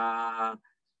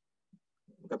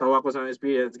katawa ko sa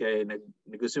experience kay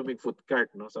nag-negosyo mig food cart,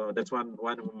 no? So that's one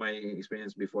of my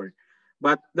experience before.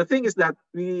 But the thing is that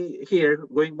we here,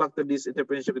 going back to this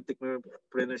entrepreneurship and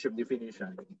technopreneurship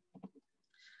definition.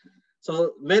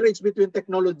 So marriage between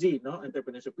technology, no,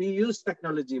 entrepreneurship. We use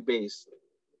technology-based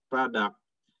product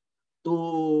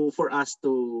for us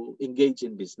to engage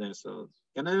in business. So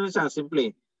kanang siya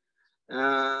simply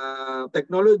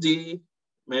technology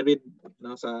married,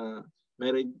 no, sa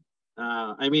married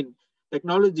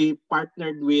technology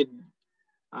partnered with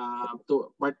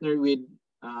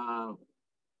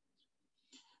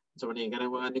so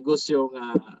kanang mga negosyo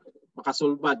nga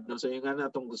makasulbad, no, so yung nga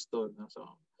natong gusto, no? So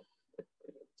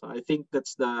I think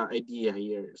that's the idea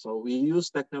here. So we use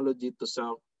technology to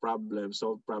solve problems,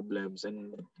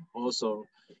 and also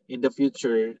in the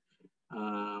future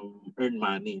earn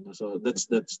money, no? So that's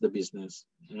the business,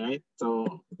 right?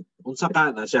 So unsa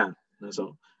ka na siya, no?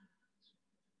 So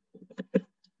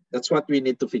that's what we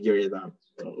need to figure it out.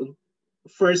 So,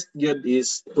 first good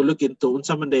is to look into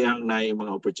unsa man dayang na yung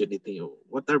mga opportunity.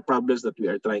 What are problems that we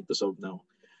are trying to solve now?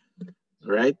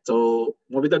 Right? So,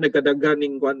 mo bitaw nagkadaghan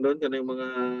ning kwan doon kanang mga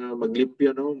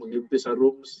maglimpyo, no, maglimpyo sa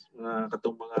rooms,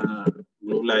 katong mga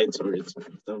blue lights or it's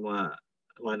mga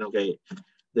ano kay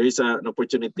there is an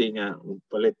opportunity nga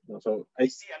palit, no? So, I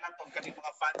see a lot of kaning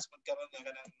mga fans magkaroon nga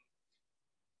kanang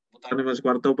butan naman sa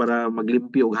kwarto para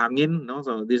maglimpyo og hangin, no?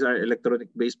 So, these are electronic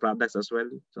based products as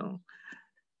well. So,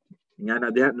 nga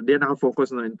na diyan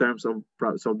naka-focus no in terms of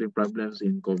solving problems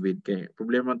in COVID kay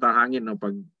problema ta hangin, no,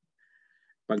 pag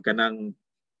kanang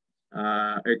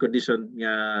air conditioned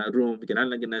nga room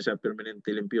kinahanglan na siya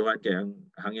permanently limpyuhan kay ang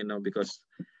hangin, no, because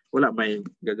wala may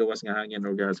gagawas nga hangin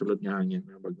o gasulod nga hangin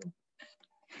bago.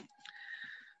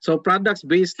 So products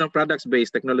based,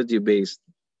 technology based.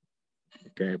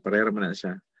 Okay, pareha man na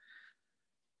siya.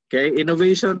 Okay,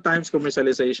 innovation times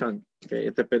commercialization. Okay,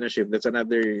 entrepreneurship, that's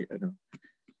another ano.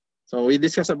 So we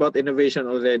discussed about innovation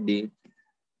already.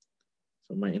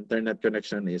 So my internet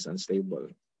connection is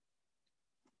unstable.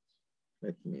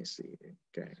 Let me see.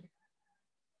 Okay.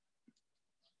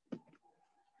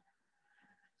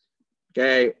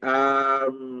 Okay.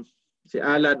 Si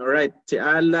Alan, all right. Si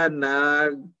Alan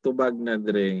nagtubag na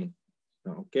dre.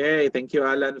 Okay. Thank you,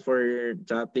 Alan, for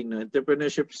chatting. No?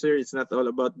 Entrepreneurship, sir, it's not all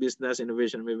about business,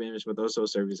 innovation, maybe, but also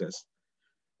services.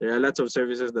 There are lots of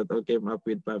services that all came up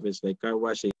with profits like car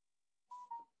washing.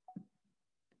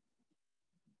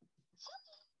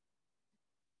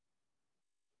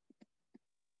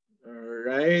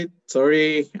 right.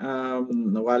 Sorry,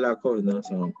 nawala ko, no?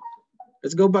 So,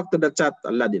 let's go back to the chat.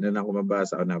 Ala, di na ako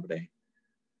mabasa na pre.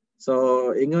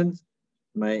 So, ingon,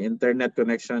 my internet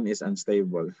connection is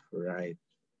unstable. Right.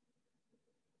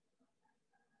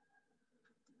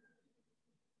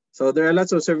 So, there are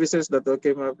lots of services that I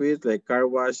came up with, like car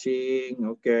washing,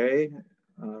 okay.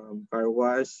 Car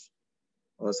wash,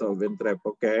 also Ventrep,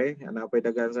 okay. And napay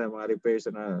dagan sa mga repairs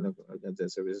na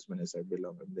services man is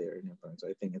belong there. So,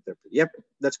 I think, yep,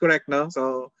 that's correct, no?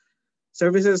 So,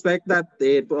 services like that,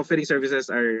 offering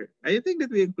services are, I think that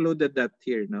we included that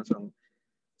here, no? So,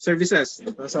 services.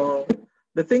 So,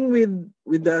 the thing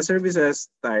with the services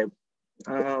type,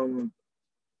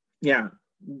 yeah,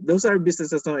 those are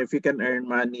businesses. No, if you can earn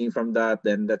money from that,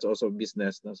 then that's also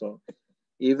business. No, so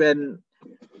even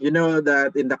you know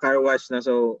that in the car wash, no,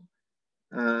 so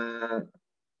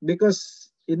because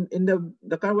in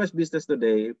the car wash business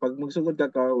today, pag magsugod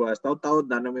ka car wash, taw-taw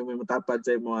na may matapad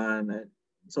sa imo.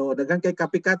 So daghan kay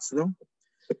copycats, no.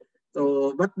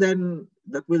 So but then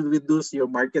that will reduce your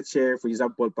market share. For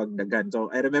example, pag daghan.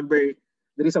 So I remember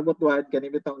diri sa Butuan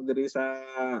kanina tong diri sa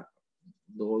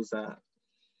dool sa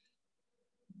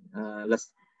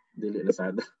dili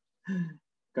Lazada.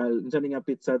 Unsa ni nga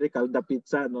pizza ri Kalda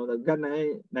Pizza, no, daghan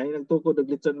na nagtukod og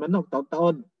litson manok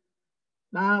taon-taon.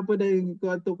 Na pwede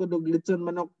ko tukod og litson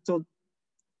manok. So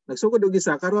nagsugod og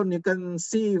isa karon you can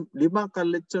see 5 ka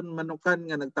litson manokan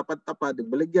nga nagtapad-tapad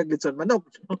baligyag litson manok.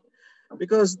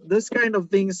 Because this kind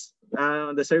of things,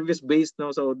 the service based,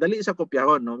 no, so dali sa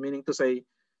kopyahon, no, meaning to say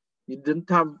you don't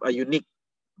have a unique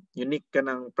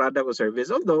kanang product or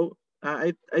service. Although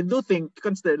I do think you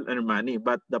can still earn money,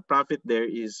 but the profit there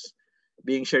is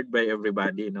being shared by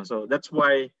everybody. No? So that's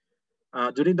why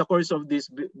during the course of this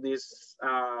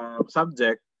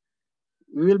subject,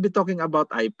 we will be talking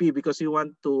about IP because you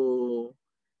want to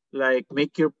like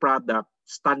make your product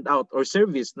stand out or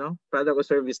service, no, product or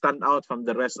service stand out from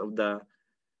the rest of the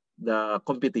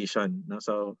competition. No?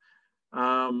 So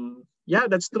yeah,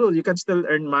 that's true. You can still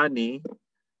earn money.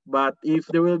 But if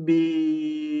there will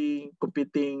be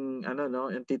competing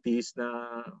entities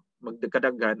na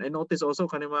magdagdagan, I notice also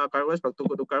kani mga car wash pag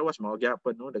tungkod og car wash mao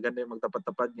gyapon, no, daghan na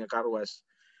magtapad-tapad nga car wash,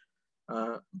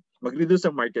 mag-reduce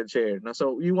ang market share. No?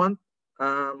 So we want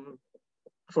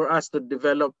for us to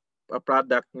develop a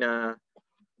product na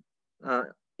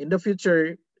in the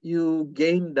future you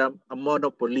gain a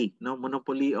monopoly, no,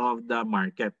 monopoly of the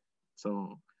market.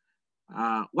 So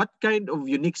what kind of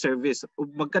unique service?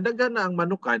 Magkadaga na ang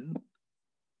manukan,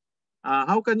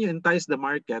 how can you entice the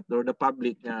market or the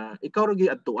public na ikaw rin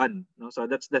adtuan? No? So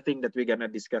that's the thing that we're gonna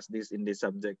discuss this in this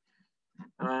subject.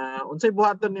 Unsay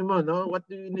buhaton nimo, no? What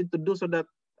do you need to do so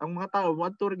that ang mga tao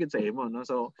moadto rin sa imo, no?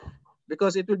 So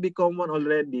because it will be common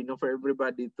already, no, for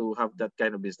everybody to have that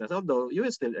kind of business. Although you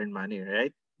will still earn money,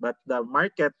 right? But the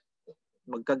market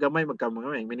magkagamay,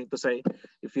 meaning to say,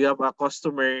 if you have a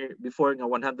customer before nga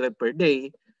 100 per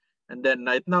day, and then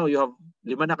right now you have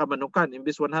 5 na ka manukan,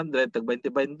 imbis 100, tag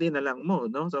 20-20 na lang mo,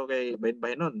 no? So okay,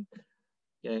 bahin nun.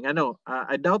 Kaya nga no,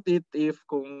 I doubt it if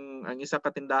kung ang isa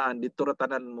ka tindahan, dito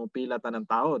ratanan mo pila tanang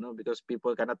tao, no? Because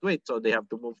people cannot wait, so they have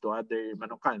to move to other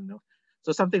manukan, no?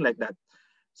 So something like that.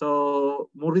 So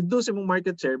mo reduce yung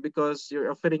market share because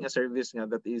you're offering a service nga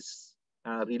that is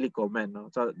really common, no?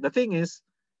 So the thing is,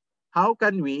 how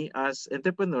can we as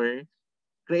entrepreneur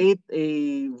create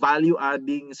a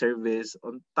value-adding service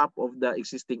on top of the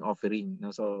existing offering?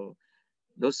 No? So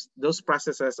those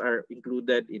processes are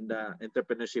included in the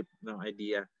entrepreneurship, no,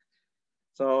 idea.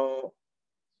 So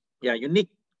yeah,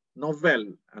 unique,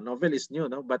 novel. A novel is new,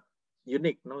 no, but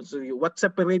unique. No, so what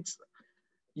separates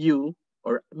you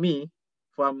or me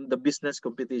from the business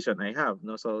competition I have?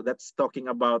 No, so that's talking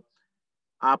about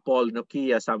Apple,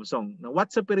 Nokia, Samsung. Now,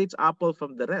 what separates Apple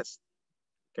from the rest?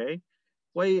 Okay,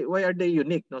 why are they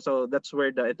unique? No, so that's where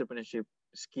the entrepreneurship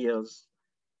skills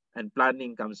and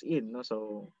planning comes in. No,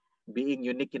 so being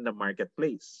unique in the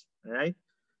marketplace, right?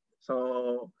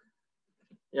 So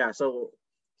yeah, so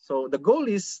the goal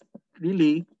is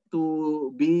really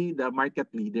to be the market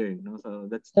leader. No, so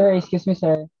that's Sir, excuse me,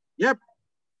 sir. Yep.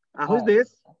 Who's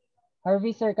this?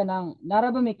 Harvey, sir, kanang nara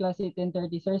ba may klase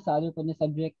 10:30, sir, sa other po na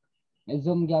subject?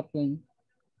 Zoom gap yun.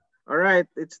 All right,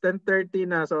 it's 10:30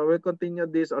 na, so we'll continue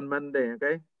this on Monday,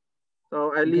 okay?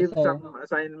 So I leave some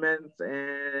assignments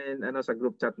and sa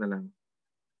group chat na lang.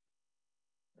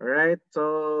 All right,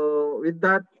 so with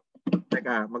that,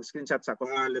 teka, mag-screenshot sa ako.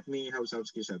 Let me have some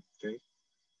screenshot, okay?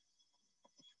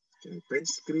 Okay, print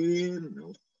screen.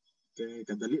 Okay,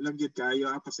 kadali lang gid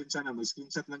kayo. Pasensya na,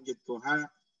 mag-screenshot lang gid ko, ha?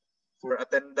 For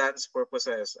attendance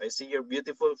purposes. I see your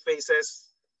beautiful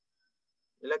faces.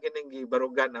 ila kining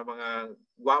gibarugan ang mga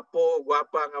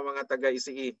gwapa nga mga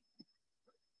taga-ICE.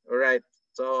 Alright.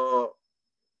 So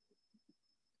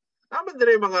naman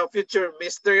dire mga future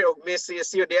Mr. o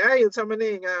Mrs. UDI sa man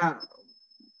ni nga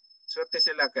swerte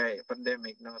sila kay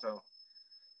pandemic no. So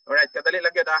alright, kadali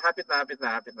lang yun. Hapit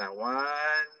na.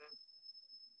 One.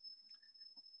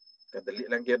 Kadali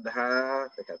lang yun ha.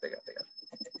 Teka.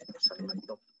 Saan man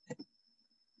to?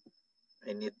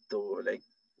 I need to like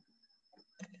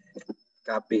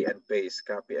copy and paste.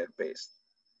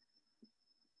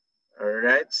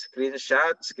 Alright,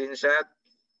 screenshot.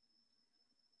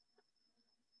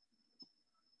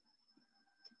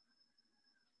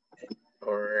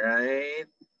 Alright.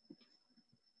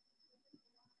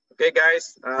 Okay,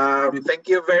 guys. Thank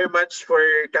you very much for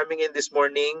coming in this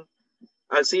morning.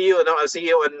 I'll see you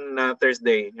on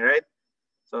Thursday. All right.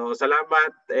 So,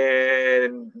 salamat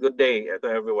and good day to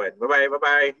everyone.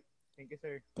 Bye-bye. Thank you,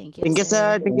 sir. Thank you,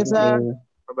 sir.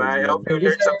 Bye-bye. I hope you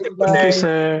learned something today. Thank you,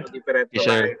 sir. Different. Yes,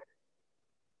 sir. Bye-bye.